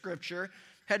passage of Scripture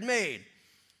had made.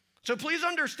 So please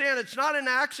understand, it's not an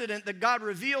accident that God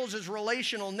reveals his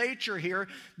relational nature here,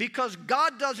 because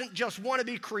God doesn't just want to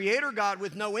be creator God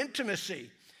with no intimacy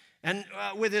and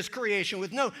with his creation,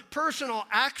 with no personal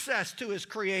access to his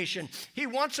creation. He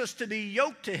wants us to be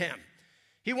yoked to him.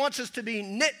 He wants us to be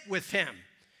knit with him.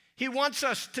 He wants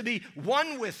us to be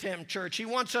one with him, church. He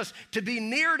wants us to be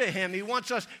near to him. He wants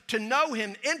us to know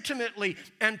him intimately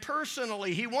and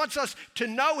personally. He wants us to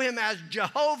know him as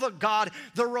Jehovah God,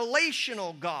 the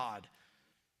relational God.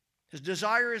 His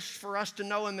desire is for us to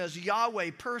know him as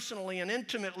Yahweh personally and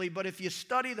intimately. But if you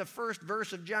study the first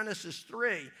verse of Genesis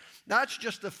 3, that's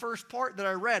just the first part that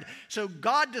I read. So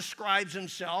God describes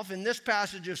himself in this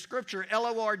passage of Scripture,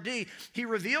 L-O-R-D. He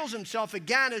reveals himself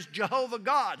again as Jehovah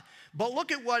God. But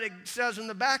look at what it says in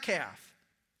the back half.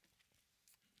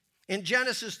 In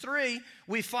Genesis 3,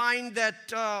 we find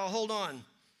that,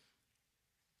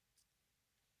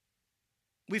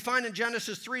 We find in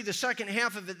Genesis 3, the second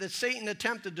half of it, that Satan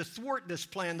attempted to thwart this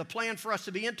plan, the plan for us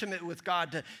to be intimate with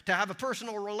God, to have a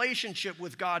personal relationship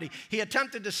with God. He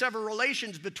attempted to sever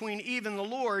relations between Eve and the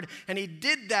Lord, and he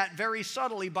did that very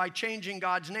subtly by changing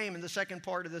God's name in the second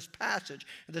part of this passage,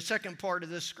 the second part of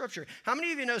this Scripture. How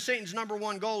many of you know Satan's number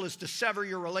one goal is to sever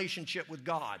your relationship with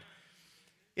God?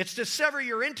 It's to sever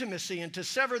your intimacy and to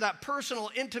sever that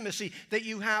personal intimacy that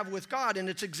you have with God, and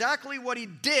it's exactly what he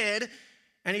did.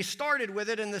 And he started with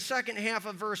it in the second half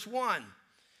of verse 1.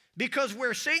 Because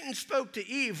where Satan spoke to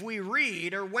Eve, we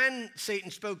read, or when Satan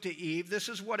spoke to Eve, this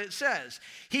is what it says.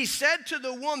 He said to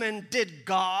the woman, did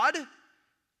God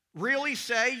really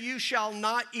say you shall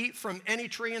not eat from any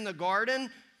tree in the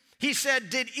garden? He said,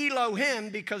 did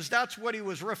Elohim, because that's what he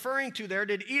was referring to there,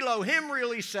 did Elohim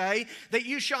really say that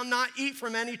you shall not eat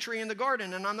from any tree in the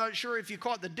garden? And I'm not sure if you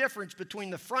caught the difference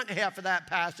between the front half of that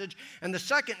passage and the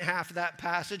second half of that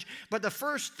passage, but the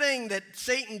first thing that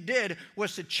Satan did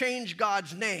was to change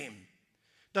God's name.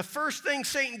 The first thing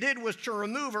Satan did was to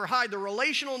remove or hide the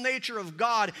relational nature of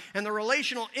God and the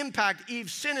relational impact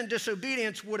Eve's sin and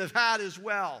disobedience would have had as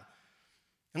well.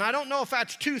 And I don't know if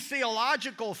that's too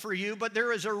theological for you, but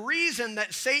there is a reason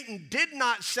that Satan did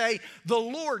not say the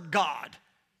Lord God.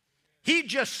 He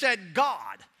just said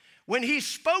God. When he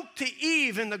spoke to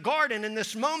Eve in the garden in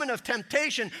this moment of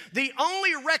temptation, the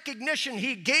only recognition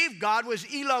he gave God was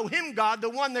Elohim God, the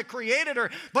one that created her.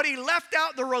 But he left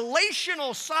out the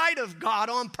relational side of God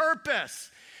on purpose,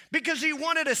 because he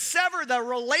wanted to sever the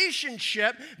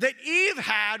relationship that Eve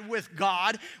had with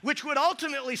God, which would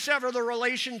ultimately sever the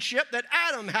relationship that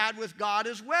Adam had with God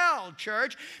as well,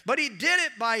 church. But he did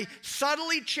it by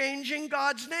subtly changing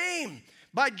God's name,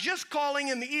 by just calling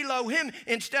him Elohim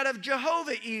instead of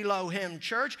Jehovah Elohim,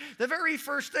 church. The very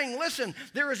first thing, listen,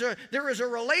 there is a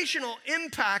relational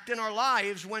impact in our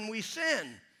lives when we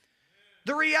sin.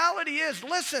 The reality is,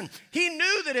 listen, he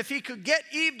knew that if he could get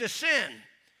Eve to sin,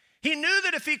 he knew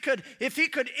that if he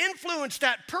could influence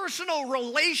that personal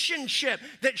relationship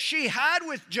that she had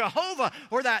with Jehovah,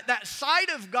 or that side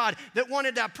of God that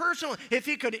wanted that personal, if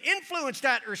he could influence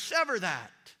that or sever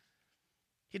that,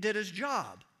 he did his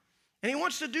job. And he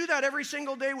wants to do that every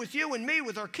single day with you and me,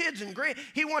 with our kids and grand.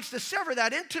 He wants to sever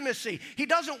that intimacy. He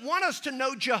doesn't want us to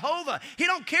know Jehovah. He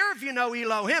don't care if you know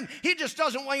Elohim. He just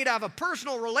doesn't want you to have a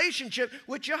personal relationship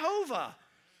with Jehovah.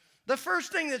 The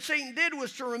first thing that Satan did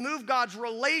was to remove God's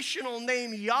relational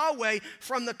name Yahweh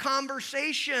from the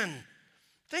conversation.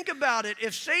 Think about it.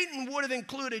 If Satan would have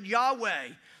included Yahweh,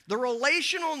 the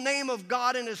relational name of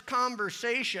God, in his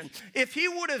conversation, if he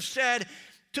would have said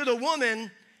to the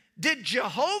woman, did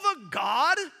Jehovah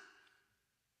God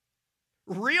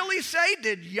really say,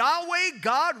 did Yahweh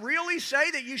God really say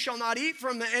that you shall not eat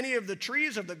from any of the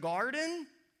trees of the garden?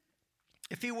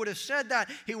 If he would have said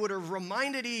that, he would have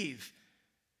reminded Eve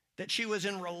that she was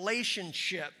in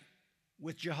relationship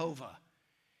with Jehovah.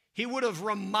 He would have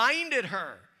reminded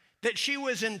her that she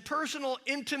was in personal,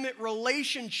 intimate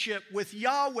relationship with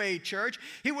Yahweh, church.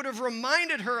 He would have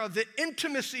reminded her of the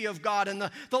intimacy of God and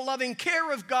the loving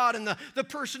care of God and the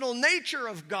personal nature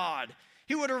of God.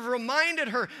 He would have reminded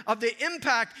her of the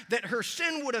impact that her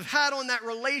sin would have had on that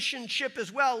relationship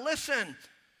as well. Listen,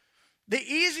 the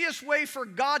easiest way for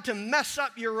God to mess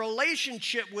up your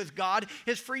relationship with God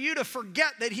is for you to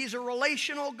forget that he's a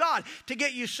relational God, to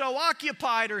get you so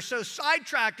occupied or so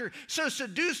sidetracked or so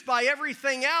seduced by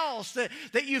everything else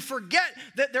that you forget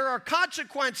that there are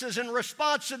consequences and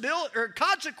responsibility, or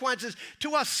consequences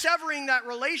to us severing that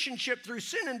relationship through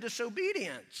sin and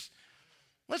disobedience.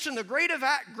 Listen, the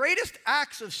greatest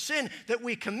acts of sin that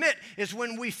we commit is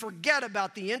when we forget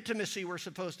about the intimacy we're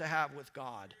supposed to have with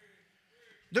God.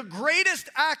 The greatest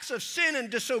acts of sin and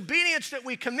disobedience that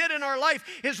we commit in our life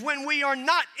is when we are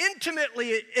not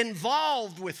intimately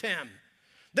involved with him.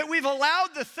 That we've allowed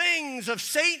the things of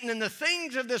Satan and the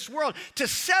things of this world to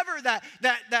sever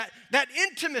that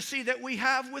intimacy that we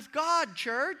have with God,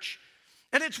 church.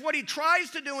 And it's what he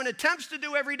tries to do and attempts to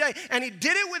do every day. And he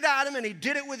did it with Adam and he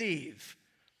did it with Eve.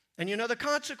 And you know the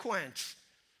consequence.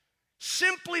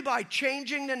 Simply by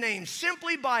changing the name,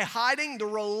 simply by hiding the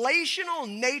relational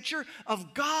nature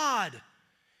of God.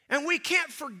 And we can't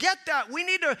forget that. We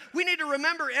need to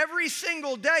remember every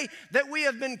single day that we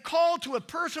have been called to a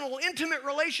personal, intimate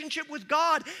relationship with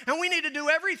God. And we need to do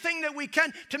everything that we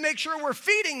can to make sure we're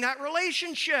feeding that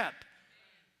relationship.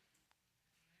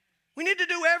 We need to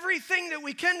do everything that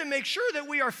we can to make sure that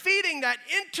we are feeding that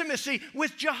intimacy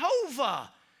with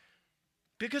Jehovah.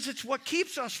 Because it's what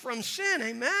keeps us from sin,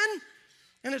 amen?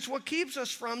 And it's what keeps us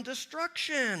from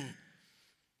destruction.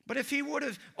 But if he would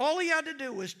have, all he had to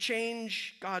do was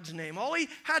change God's name. All he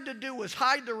had to do was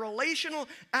hide the relational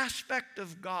aspect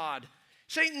of God.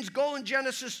 Satan's goal in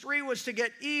Genesis 3 was to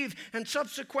get Eve and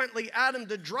subsequently Adam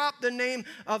to drop the name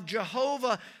of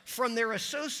Jehovah from their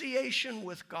association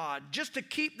with God, just to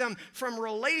keep them from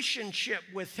relationship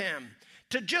with him,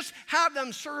 to just have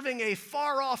them serving a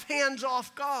far-off,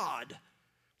 hands-off God.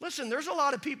 Listen, there's a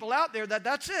lot of people out there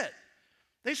that's it.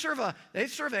 They serve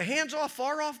a hands-off,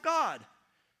 far-off God.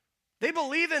 They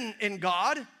believe in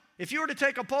God. If you were to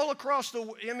take a poll across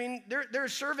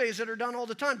there's surveys that are done all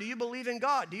the time. Do you believe in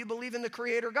God? Do you believe in the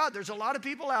Creator God? There's a lot of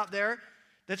people out there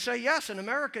that say, yes, in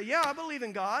America, yeah, I believe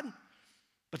in God.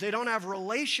 But they don't have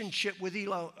relationship with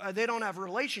they don't have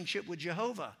relationship with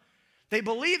Jehovah. They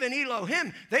believe in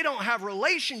Elohim. They don't have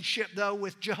relationship, though,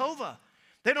 with Jehovah.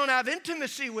 They don't have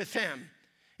intimacy with him.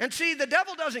 And see, the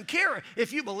devil doesn't care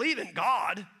if you believe in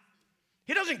God.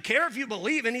 He doesn't care if you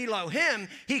believe in Elohim.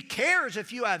 He cares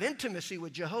if you have intimacy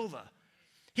with Jehovah.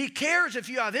 He cares if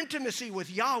you have intimacy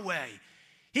with Yahweh.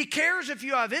 He cares if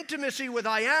you have intimacy with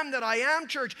I Am That I Am,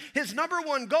 church. His number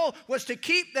one goal was to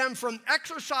keep them from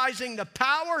exercising the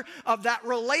power of that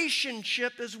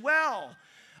relationship as well.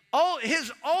 Oh,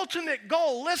 his ultimate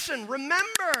goal, listen,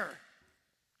 remember,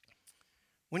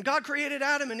 when God created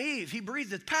Adam and Eve, he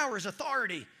breathed his power, his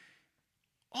authority,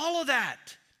 all of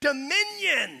that,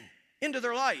 dominion into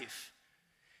their life.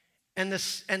 And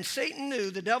Satan knew,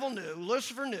 the devil knew,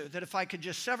 Lucifer knew that if I could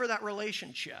just sever that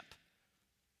relationship,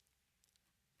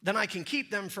 then I can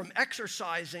keep them from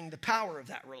exercising the power of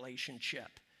that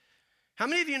relationship. How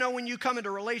many of you know when you come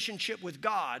into relationship with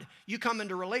God, you come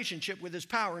into relationship with his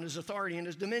power and his authority and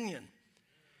his dominion?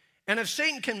 And if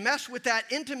Satan can mess with that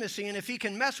intimacy, and if he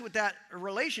can mess with that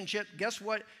relationship, guess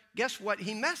what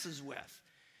he messes with?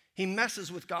 He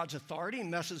messes with God's authority, he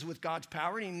messes with God's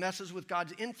power, and he messes with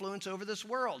God's influence over this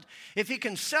world. If he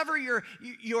can sever your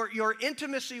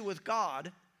intimacy with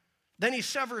God, then he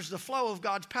severs the flow of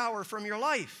God's power from your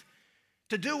life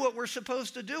to do what we're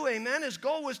supposed to do, amen? His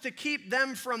goal was to keep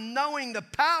them from knowing the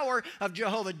power of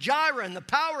Jehovah Jireh and the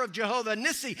power of Jehovah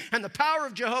Nissi and the power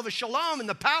of Jehovah Shalom and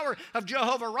the power of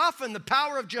Jehovah Rapha and the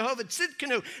power of Jehovah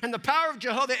Tzidkenu and the power of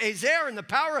Jehovah Ezer and the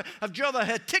power of Jehovah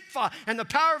Hatikvah and the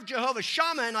power of Jehovah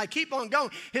Shammah, and I keep on going.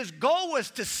 His goal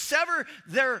was to sever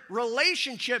their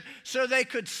relationship so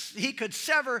he could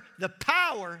sever the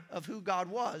power of who God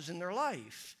was in their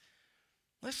life.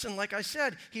 Listen, like I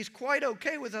said, he's quite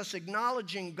okay with us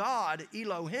acknowledging God,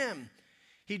 Elohim.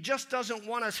 He just doesn't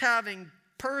want us having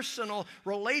personal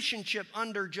relationship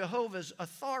under Jehovah's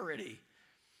authority.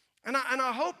 And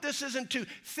I hope this isn't too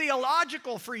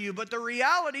theological for you, but the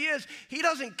reality is he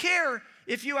doesn't care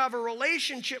if you have a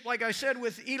relationship, like I said,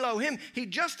 with Elohim. He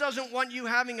just doesn't want you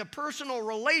having a personal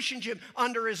relationship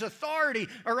under his authority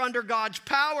or under God's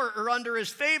power or under his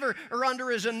favor or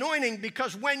under his anointing,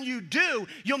 because when you do,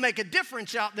 you'll make a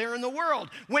difference out there in the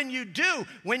world. When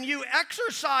you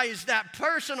exercise that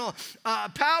personal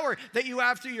power that you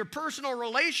have through your personal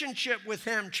relationship with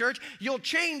him, church, you'll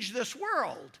change this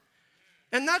world.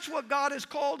 And that's what God has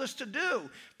called us to do.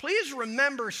 Please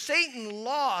remember, Satan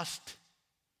lost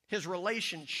his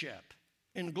relationship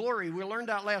in glory. We learned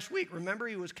that last week. Remember,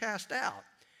 he was cast out.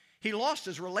 He lost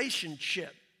his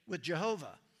relationship with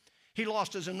Jehovah. He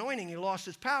lost his anointing. He lost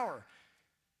his power.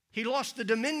 He lost the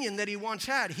dominion that he once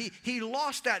had. He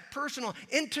lost that personal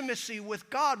intimacy with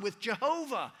God, with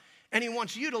Jehovah. And he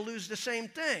wants you to lose the same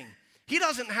thing. He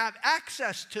doesn't have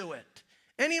access to it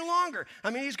any longer. I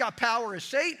mean, he's got power as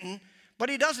Satan, but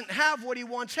he doesn't have what he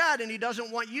once had, and he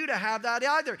doesn't want you to have that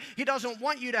either. He doesn't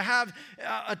want you to have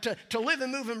to live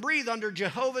and move and breathe under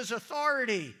Jehovah's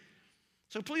authority.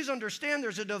 So please understand,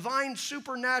 there's a divine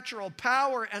supernatural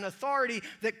power and authority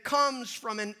that comes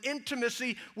from an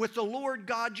intimacy with the Lord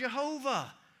God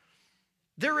Jehovah.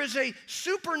 There is a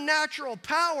supernatural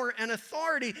power and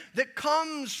authority that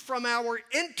comes from our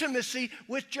intimacy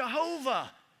with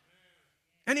Jehovah.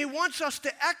 And he wants us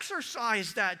to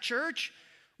exercise that, church.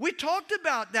 We talked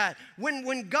about that.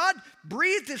 When God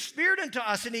breathed his Spirit into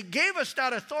us and he gave us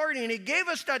that authority and he gave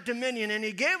us that dominion and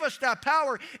he gave us that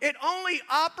power, it only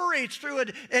operates through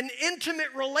an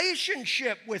intimate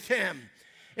relationship with him.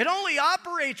 It only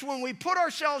operates when we put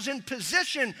ourselves in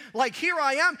position, like here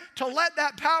I am, to let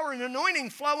that power and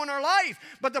anointing flow in our life.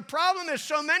 But the problem is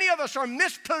so many of us are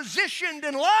mispositioned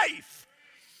in life.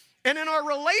 And in our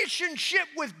relationship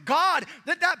with God,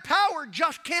 that power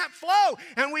just can't flow.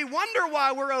 And we wonder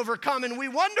why we're overcome, and we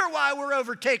wonder why we're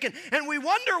overtaken, and we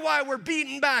wonder why we're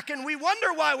beaten back, and we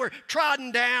wonder why we're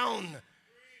trodden down.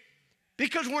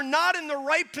 Because we're not in the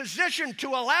right position to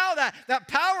allow that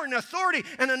power and authority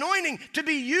and anointing to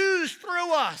be used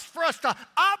through us, for us to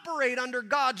operate under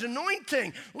God's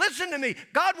anointing. Listen to me,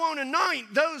 God won't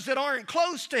anoint those that aren't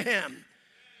close to him.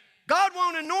 God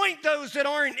won't anoint those that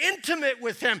aren't intimate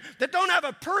with him, that don't have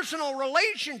a personal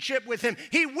relationship with him.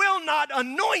 He will not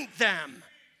anoint them.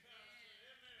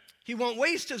 He won't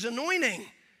waste his anointing.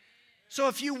 So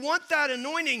if you want that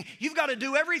anointing, you've got to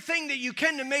do everything that you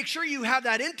can to make sure you have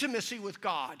that intimacy with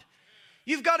God.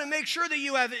 You've got to make sure that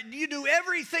you do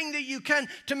everything that you can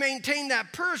to maintain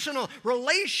that personal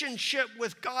relationship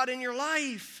with God in your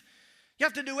life. You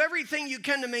have to do everything you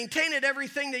can to maintain it,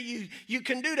 everything that you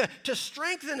can do to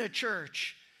strengthen a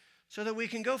church so that we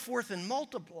can go forth and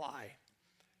multiply.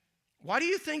 Why do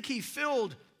you think he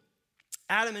filled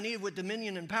Adam and Eve with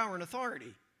dominion and power and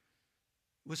authority?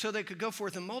 It was so they could go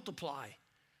forth and multiply.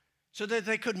 So that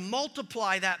they could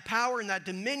multiply that power and that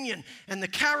dominion and the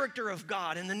character of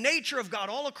God and the nature of God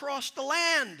all across the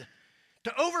land.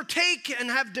 To overtake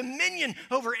and have dominion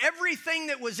over everything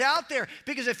that was out there.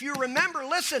 Because if you remember,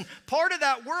 listen, part of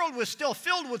that world was still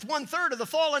filled with 1/3 of the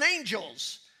fallen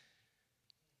angels.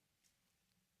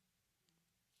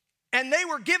 And they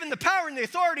were given the power and the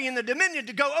authority and the dominion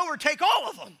to go overtake all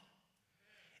of them.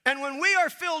 And when we are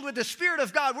filled with the Spirit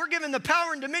of God, we're given the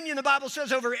power and dominion, the Bible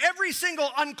says, over every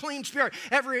single unclean spirit,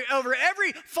 over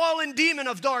every fallen demon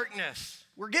of darkness.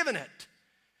 We're given it.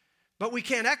 But we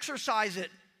can't exercise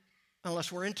it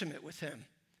unless we're intimate with him.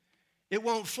 It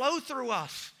won't flow through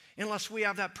us unless we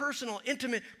have that personal,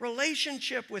 intimate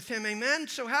relationship with him. Amen?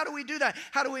 So how do we do that?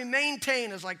 How do we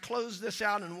maintain, as I close this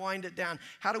out and wind it down,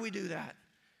 how do we do that?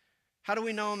 How do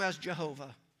we know him as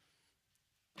Jehovah?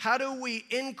 How do we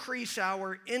increase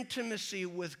our intimacy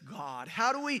with God?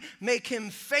 How do we make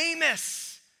him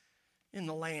famous in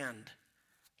the land?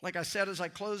 Like I said, as I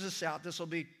close this out, this will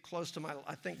be close to my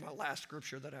last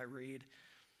scripture that I read.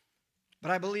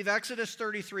 But I believe Exodus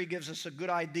 33 gives us a good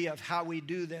idea of how we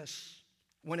do this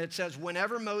when it says,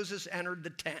 whenever Moses entered the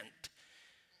tent,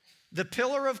 the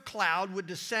pillar of cloud would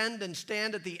descend and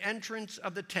stand at the entrance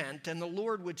of the tent, and the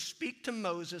Lord would speak to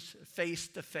Moses face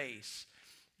to face.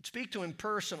 He'd speak to him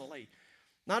personally,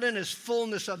 not in his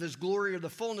fullness of his glory or the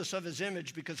fullness of his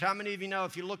image, because how many of you know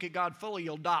if you look at God fully,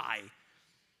 you'll die?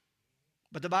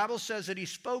 But the Bible says that he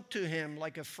spoke to him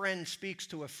like a friend speaks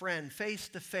to a friend, face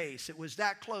to face. It was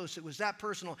that close. It was that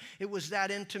personal. It was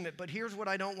that intimate. But here's what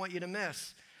I don't want you to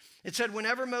miss. It said,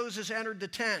 whenever Moses entered the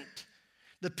tent,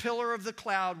 the pillar of the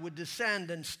cloud would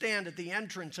descend and stand at the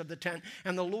entrance of the tent,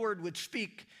 and the Lord would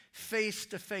speak face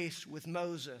to face with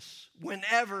Moses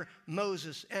whenever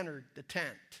Moses entered the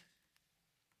tent.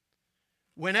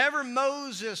 Whenever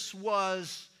Moses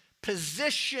was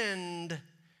positioned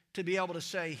to be able to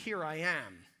say, here I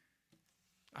am.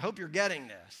 I hope you're getting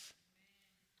this.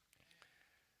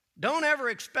 Don't ever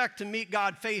expect to meet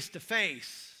God face to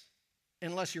face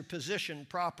unless you're positioned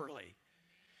properly.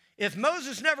 If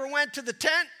Moses never went to the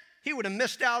tent, he would have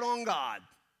missed out on God.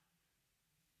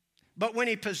 But when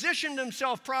he positioned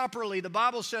himself properly, the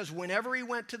Bible says whenever he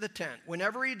went to the tent,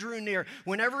 whenever he drew near,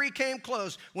 whenever he came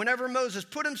close, whenever Moses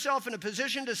put himself in a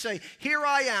position to say, here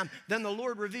I am, then the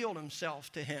Lord revealed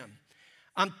himself to him.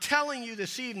 I'm telling you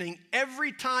this evening,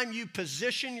 every time you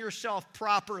position yourself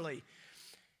properly,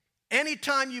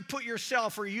 anytime you put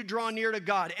yourself or you draw near to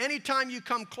God, anytime you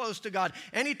come close to God,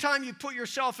 anytime you put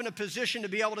yourself in a position to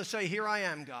be able to say, here I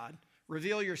am, God,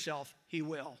 reveal yourself, he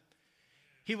will.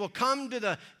 He will come to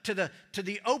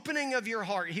the opening of your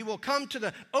heart. He will come to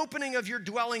the opening of your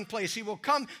dwelling place. He will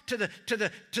come to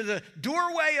the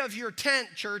doorway of your tent,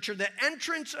 church, or the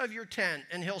entrance of your tent,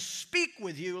 and he'll speak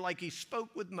with you like he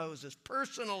spoke with Moses,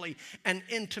 personally and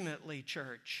intimately,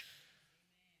 church.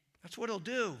 That's what he'll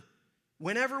do.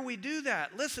 Whenever we do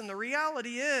that, listen, the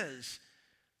reality is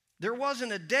there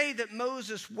wasn't a day that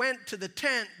Moses went to the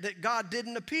tent that God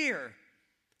didn't appear.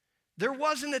 There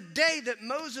wasn't a day that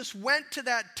Moses went to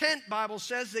that tent, Bible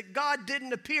says, that God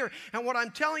didn't appear. And what I'm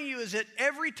telling you is that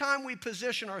every time we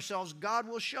position ourselves, God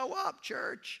will show up,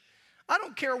 church. I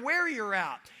don't care where you're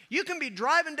at. You can be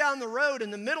driving down the road in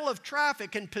the middle of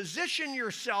traffic and position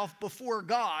yourself before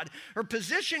God, or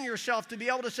position yourself to be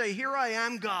able to say, here I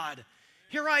am, God.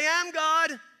 Here I am,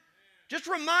 God. Just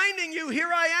reminding you, here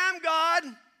I am,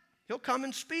 God. He'll come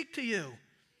and speak to you.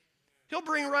 He'll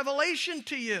bring revelation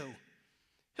to you.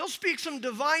 He'll speak some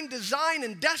divine design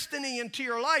and destiny into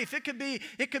your life. It could be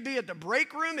at the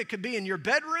break room. It could be in your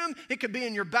bedroom. It could be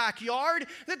in your backyard.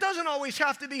 It doesn't always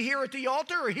have to be here at the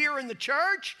altar or here in the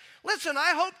church. Listen,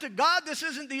 I hope to God this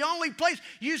isn't the only place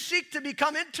you seek to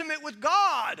become intimate with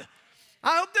God.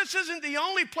 I hope this isn't the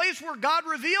only place where God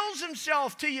reveals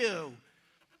himself to you.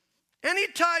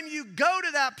 Anytime you go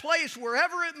to that place,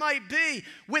 wherever it might be,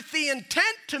 with the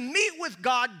intent to meet with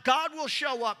God, God will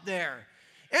show up there.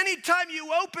 Anytime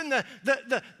you open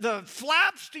the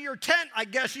flaps to your tent, I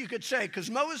guess you could say,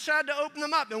 because Moses had to open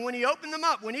them up. And when he opened them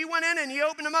up, when he went in and he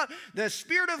opened them up, the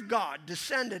Spirit of God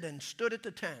descended and stood at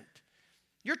the tent.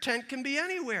 Your tent can be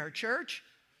anywhere, church.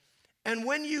 And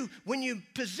when you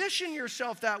position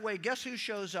yourself that way, guess who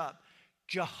shows up?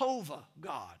 Jehovah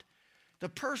God. The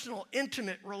personal,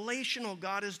 intimate, relational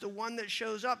God is the one that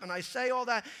shows up. And I say all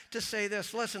that to say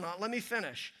this. Listen, let me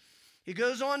finish. He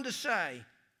goes on to say,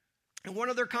 in one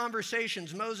of their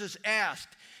conversations, Moses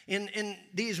asked in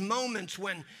these moments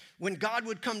when God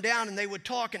would come down and they would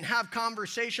talk and have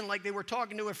conversation like they were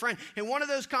talking to a friend. In one of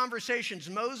those conversations,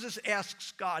 Moses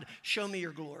asks God, show me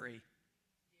your glory.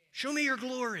 Show me your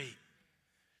glory.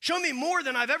 Show me more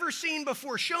than I've ever seen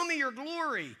before. Show me your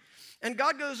glory. And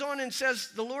God goes on and says,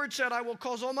 the Lord said, I will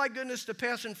cause all my goodness to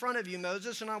pass in front of you,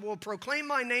 Moses, and I will proclaim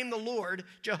my name, the Lord,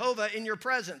 Jehovah, in your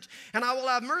presence. And I will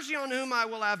have mercy on whom I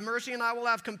will have mercy, and I will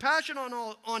have compassion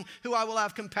on who I will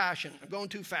have compassion. I'm going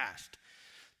too fast.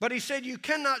 But he said, you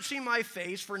cannot see my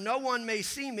face, for no one may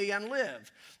see me and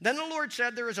live. Then the Lord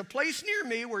said, there is a place near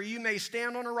me where you may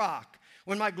stand on a rock.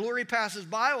 When my glory passes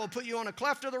by, I will put you on a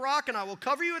cleft of the rock, and I will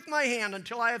cover you with my hand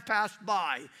until I have passed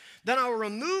by. Then I will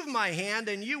remove my hand,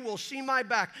 and you will see my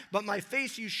back, but my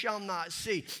face you shall not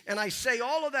see. And I say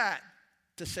all of that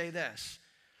to say this.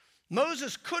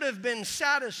 Moses could have been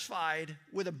satisfied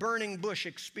with a burning bush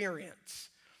experience.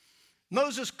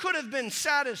 Moses could have been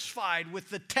satisfied with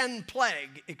the 10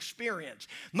 plague experience.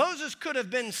 Moses could have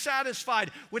been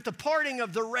satisfied with the parting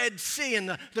of the Red Sea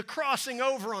and the crossing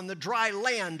over on the dry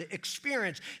land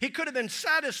experience. He could have been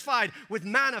satisfied with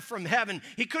manna from heaven.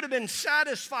 He could have been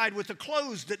satisfied with the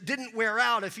clothes that didn't wear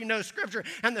out, if you know Scripture,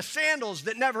 and the sandals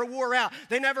that never wore out.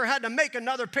 They never had to make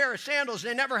another pair of sandals.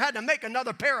 They never had to make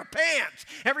another pair of pants.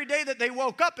 Every day that they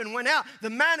woke up and went out, the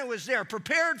manna was there,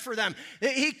 prepared for them.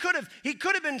 He could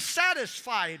have been satisfied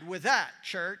with that,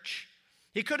 church.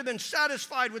 He could have been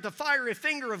satisfied with the fiery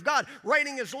finger of God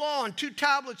writing his law on 2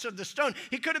 tablets of the stone.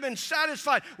 He could have been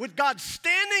satisfied with God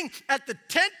standing at the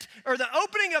tent or the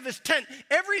opening of his tent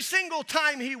every single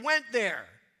time he went there.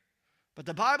 But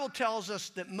the Bible tells us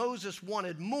that Moses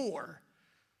wanted more.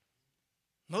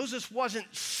 Moses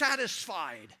wasn't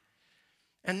satisfied.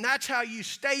 And that's how you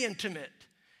stay intimate.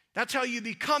 That's how you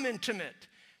become intimate.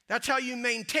 That's how you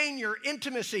maintain your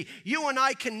intimacy. You and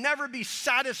I can never be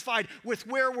satisfied with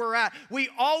where we're at. We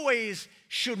always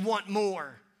should want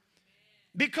more.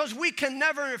 Because we can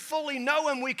never fully know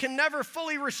him. We can never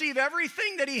fully receive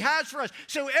everything that he has for us.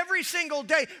 So every single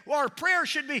day, our prayer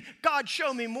should be, God,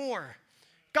 show me more.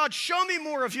 God, show me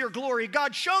more of your glory.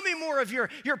 God, show me more of your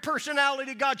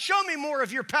personality. God, show me more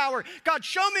of your power. God,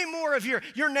 show me more of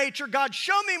your nature. God,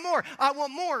 show me more. I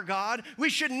want more, God. We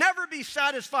should never be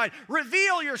satisfied.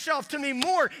 Reveal yourself to me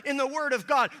more in the Word of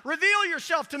God. Reveal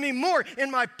yourself to me more in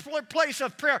my place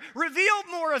of prayer. Reveal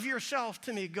more of yourself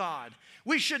to me, God.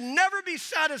 We should never be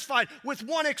satisfied with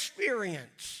one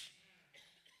experience.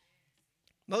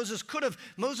 Moses could have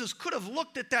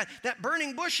looked at that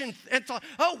burning bush and thought,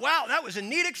 oh, wow, that was a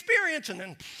neat experience, and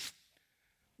then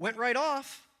went right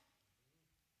off.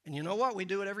 And you know what? We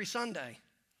do it every Sunday.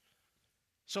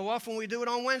 So often we do it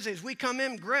on Wednesdays. We come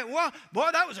in, great, well, boy,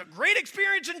 that was a great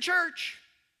experience in church.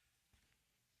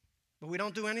 But we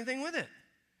don't do anything with it.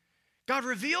 God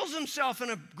reveals himself in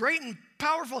a great and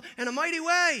powerful and a mighty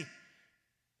way.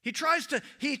 He tries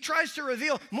to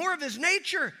reveal more of his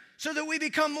nature so that we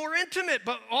become more intimate.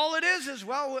 But all it is,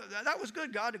 well, that was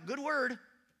good, God, a good word.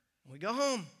 We go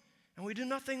home and we do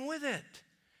nothing with it.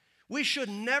 We should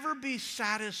never be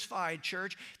satisfied,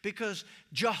 church, because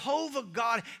Jehovah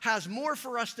God has more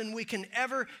for us than we can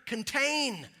ever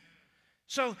contain.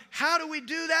 So how do we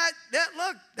do that?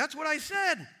 Look, that's what I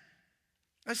said.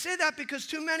 I say that because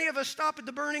too many of us stop at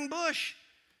the burning bush.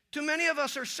 Too many of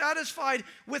us are satisfied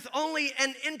with only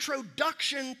an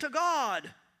introduction to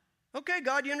God. Okay,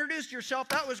 God, you introduced yourself.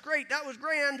 That was great. That was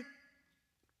grand.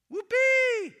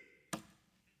 Whoopee!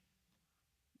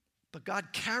 But God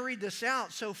carried this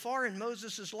out so far in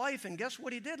Moses' life, and guess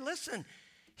what he did? Listen,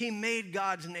 he made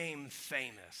God's name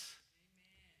famous.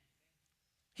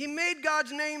 He made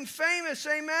God's name famous,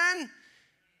 amen?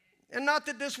 And not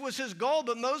that this was his goal,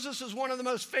 but Moses is one of the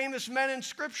most famous men in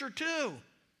Scripture too,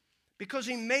 because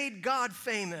he made God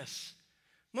famous.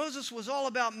 Moses was all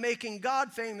about making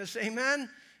God famous, amen?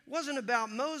 It wasn't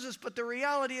about Moses, but the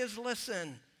reality is, listen,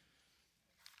 I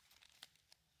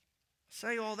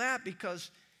say all that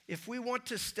because if we want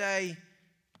to stay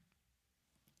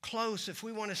close, if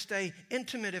we want to stay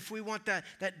intimate, if we want that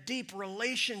deep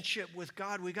relationship with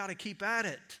God, we got to keep at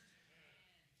it.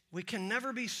 We can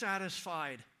never be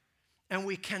satisfied, and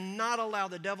we cannot allow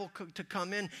the devil to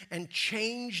come in and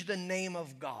change the name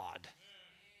of God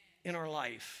in our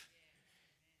life.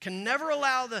 Can never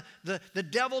allow the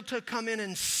devil to come in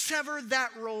and sever that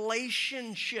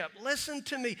relationship. Listen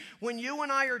to me. When you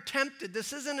and I are tempted,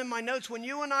 this isn't in my notes, when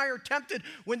you and I are tempted,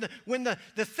 when the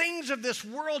things of this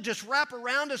world just wrap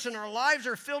around us and our lives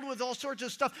are filled with all sorts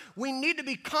of stuff, we need to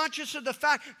be conscious of the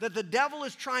fact that the devil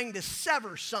is trying to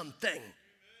sever something.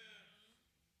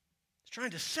 He's trying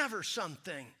to sever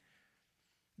something.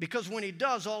 Because when he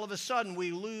does, all of a sudden we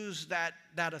lose that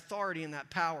authority and that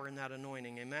power and that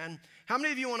anointing, amen? How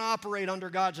many of you want to operate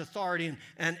under God's authority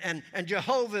and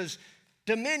Jehovah's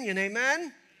dominion,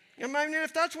 amen? I mean,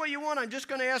 if that's what you want, I'm just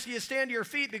going to ask you to stand to your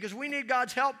feet because we need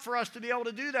God's help for us to be able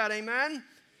to do that, amen?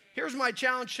 Here's my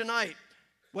challenge tonight.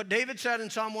 What David said in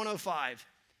Psalm 105.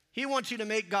 He wants you to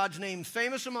make God's name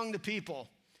famous among the people,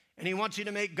 and he wants you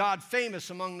to make God famous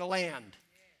among the land.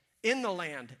 In the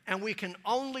land, and we can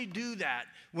only do that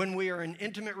when we are in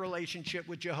intimate relationship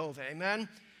with Jehovah, amen?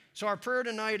 So our prayer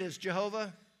tonight is,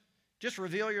 Jehovah, just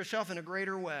reveal yourself in a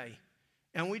greater way,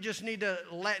 and we just need to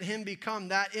let him become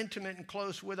that intimate and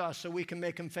close with us so we can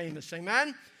make him famous,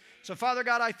 amen? So Father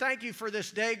God, I thank you for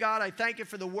this day, God. I thank you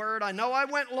for the word. I know I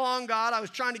went long, God. I was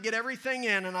trying to get everything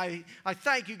in, and I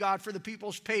thank you, God, for the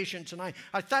people's patience, and I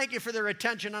thank you for their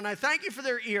attention, and I thank you for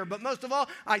their ear, but most of all,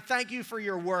 I thank you for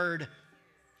your word.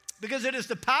 Because it is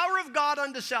the power of God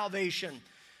unto salvation.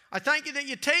 I thank you that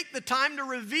you take the time to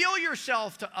reveal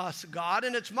yourself to us, God.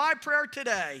 And it's my prayer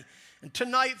today and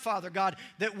tonight, Father God,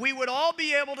 that we would all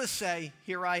be able to say,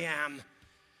 here I am.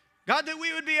 God, that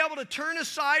we would be able to turn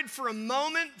aside for a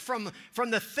moment from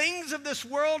the things of this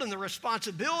world and the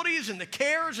responsibilities and the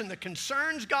cares and the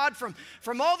concerns, God,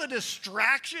 from all the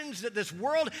distractions that this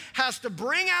world has to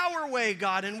bring our way,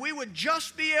 God, and we would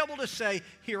just be able to say,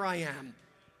 here I am.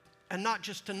 And not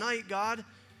just tonight, God.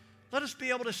 Let us be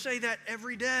able to say that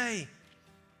every day.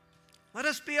 Let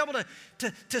us be able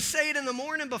to say it in the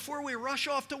morning before we rush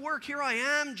off to work. Here I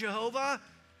am, Jehovah.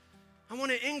 I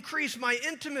want to increase my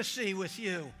intimacy with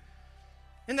you.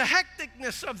 In the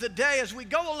hecticness of the day, as we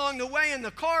go along the way in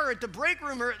the car, at the break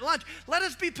room, or at lunch, let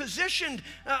us be positioned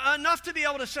enough to be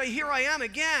able to say, here I am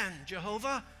again,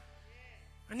 Jehovah.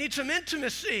 I need some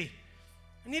intimacy.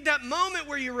 I need that moment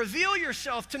where you reveal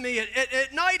yourself to me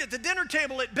at night, at the dinner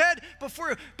table, at bed,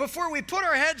 before we put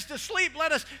our heads to sleep.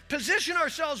 Let us position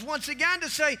ourselves once again to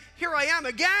say, here I am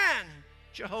again,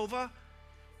 Jehovah.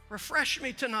 Refresh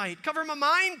me tonight. Cover my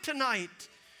mind tonight.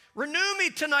 Renew me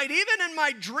tonight, even in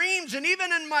my dreams and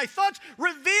even in my thoughts.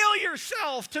 Reveal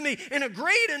yourself to me in a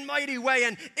great and mighty way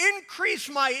and increase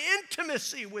my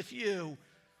intimacy with you.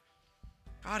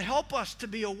 God, help us to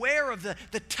be aware of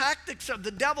the tactics of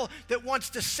the devil that wants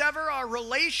to sever our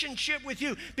relationship with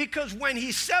you. Because when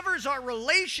he severs our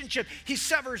relationship, he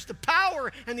severs the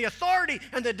power and the authority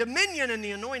and the dominion and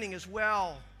the anointing as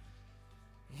well.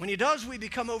 When he does, we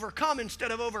become overcome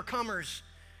instead of overcomers.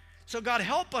 So God,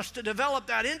 help us to develop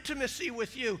that intimacy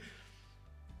with you,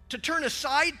 to turn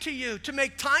aside to you, to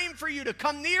make time for you, to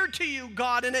come near to you,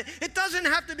 God. And it doesn't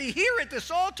have to be here at this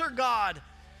altar, God.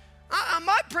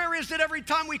 My prayer is that every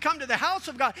time we come to the house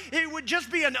of God, it would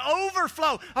just be an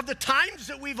overflow of the times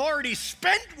that we've already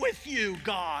spent with you,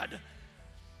 God.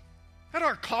 Let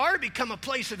our car become a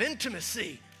place of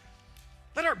intimacy.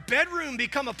 Let our bedroom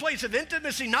become a place of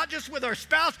intimacy, not just with our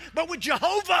spouse, but with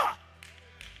Jehovah.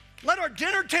 Let our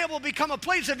dinner table become a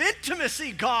place of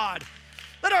intimacy, God.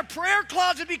 Let our prayer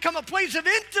closet become a place of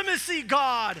intimacy,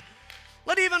 God.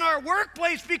 Let even our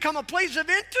workplace become a place of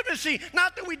intimacy.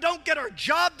 Not that we don't get our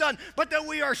job done, but that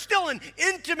we are still in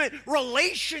intimate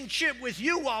relationship with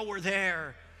you while we're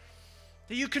there.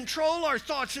 That you control our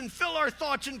thoughts and fill our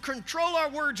thoughts and control our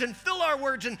words and fill our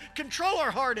words and control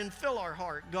our heart and fill our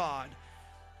heart, God.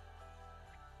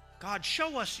 God,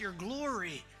 show us your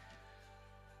glory.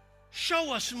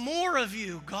 Show us more of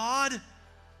you, God.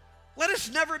 Let us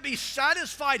never be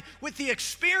satisfied with the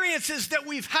experiences that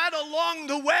we've had along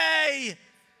the way.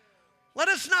 Let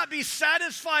us not be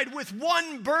satisfied with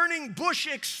one burning bush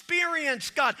experience,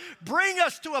 God. Bring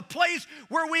us to a place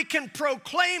where we can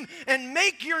proclaim and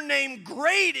make your name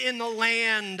great in the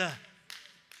land.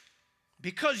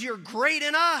 Because you're great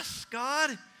in us,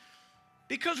 God.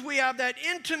 Because we have that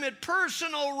intimate,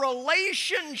 personal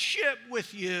relationship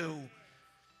with you.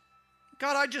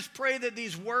 God, I just pray that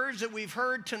these words that we've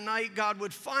heard tonight, God,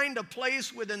 would find a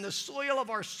place within the soil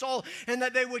of our soul and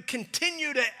that they would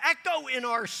continue to echo in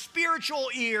our spiritual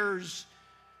ears.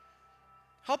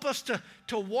 Help us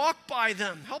to walk by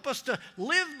them. Help us to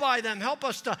live by them. Help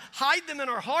us to hide them in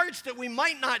our hearts that we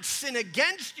might not sin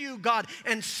against you, God,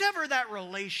 and sever that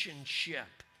relationship.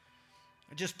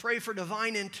 I just pray for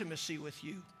divine intimacy with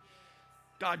you.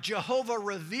 God, Jehovah,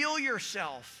 reveal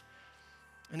yourself.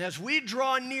 And as we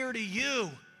draw near to you,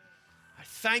 I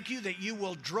thank you that you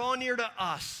will draw near to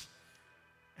us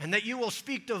and that you will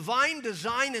speak divine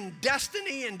design and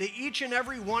destiny into each and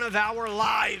every one of our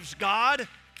lives, God.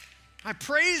 I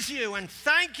praise you and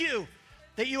thank you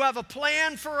that you have a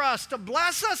plan for us to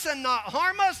bless us and not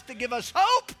harm us, to give us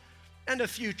hope and a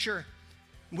future.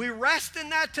 We rest in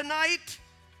that tonight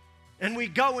and we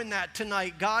go in that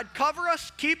tonight, God. Cover us,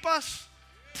 keep us,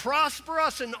 prosper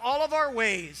us in all of our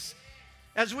ways.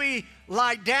 As we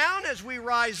lie down, as we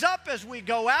rise up, as we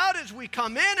go out, as we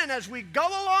come in, and as we go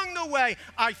along the way,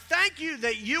 I thank you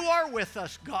that you are with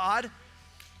us, God.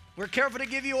 We're careful to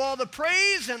give you all the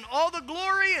praise and all the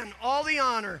glory and all the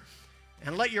honor.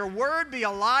 And let your word be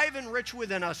alive and rich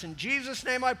within us. In Jesus'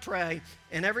 name I pray.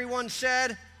 And everyone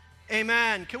said,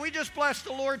 amen. Can we just bless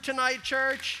the Lord tonight,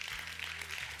 church?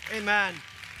 Amen.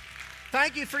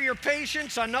 Thank you for your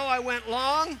patience. I know I went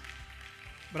long.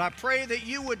 But I pray that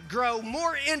you would grow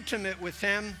more intimate with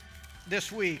him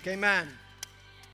this week. Amen.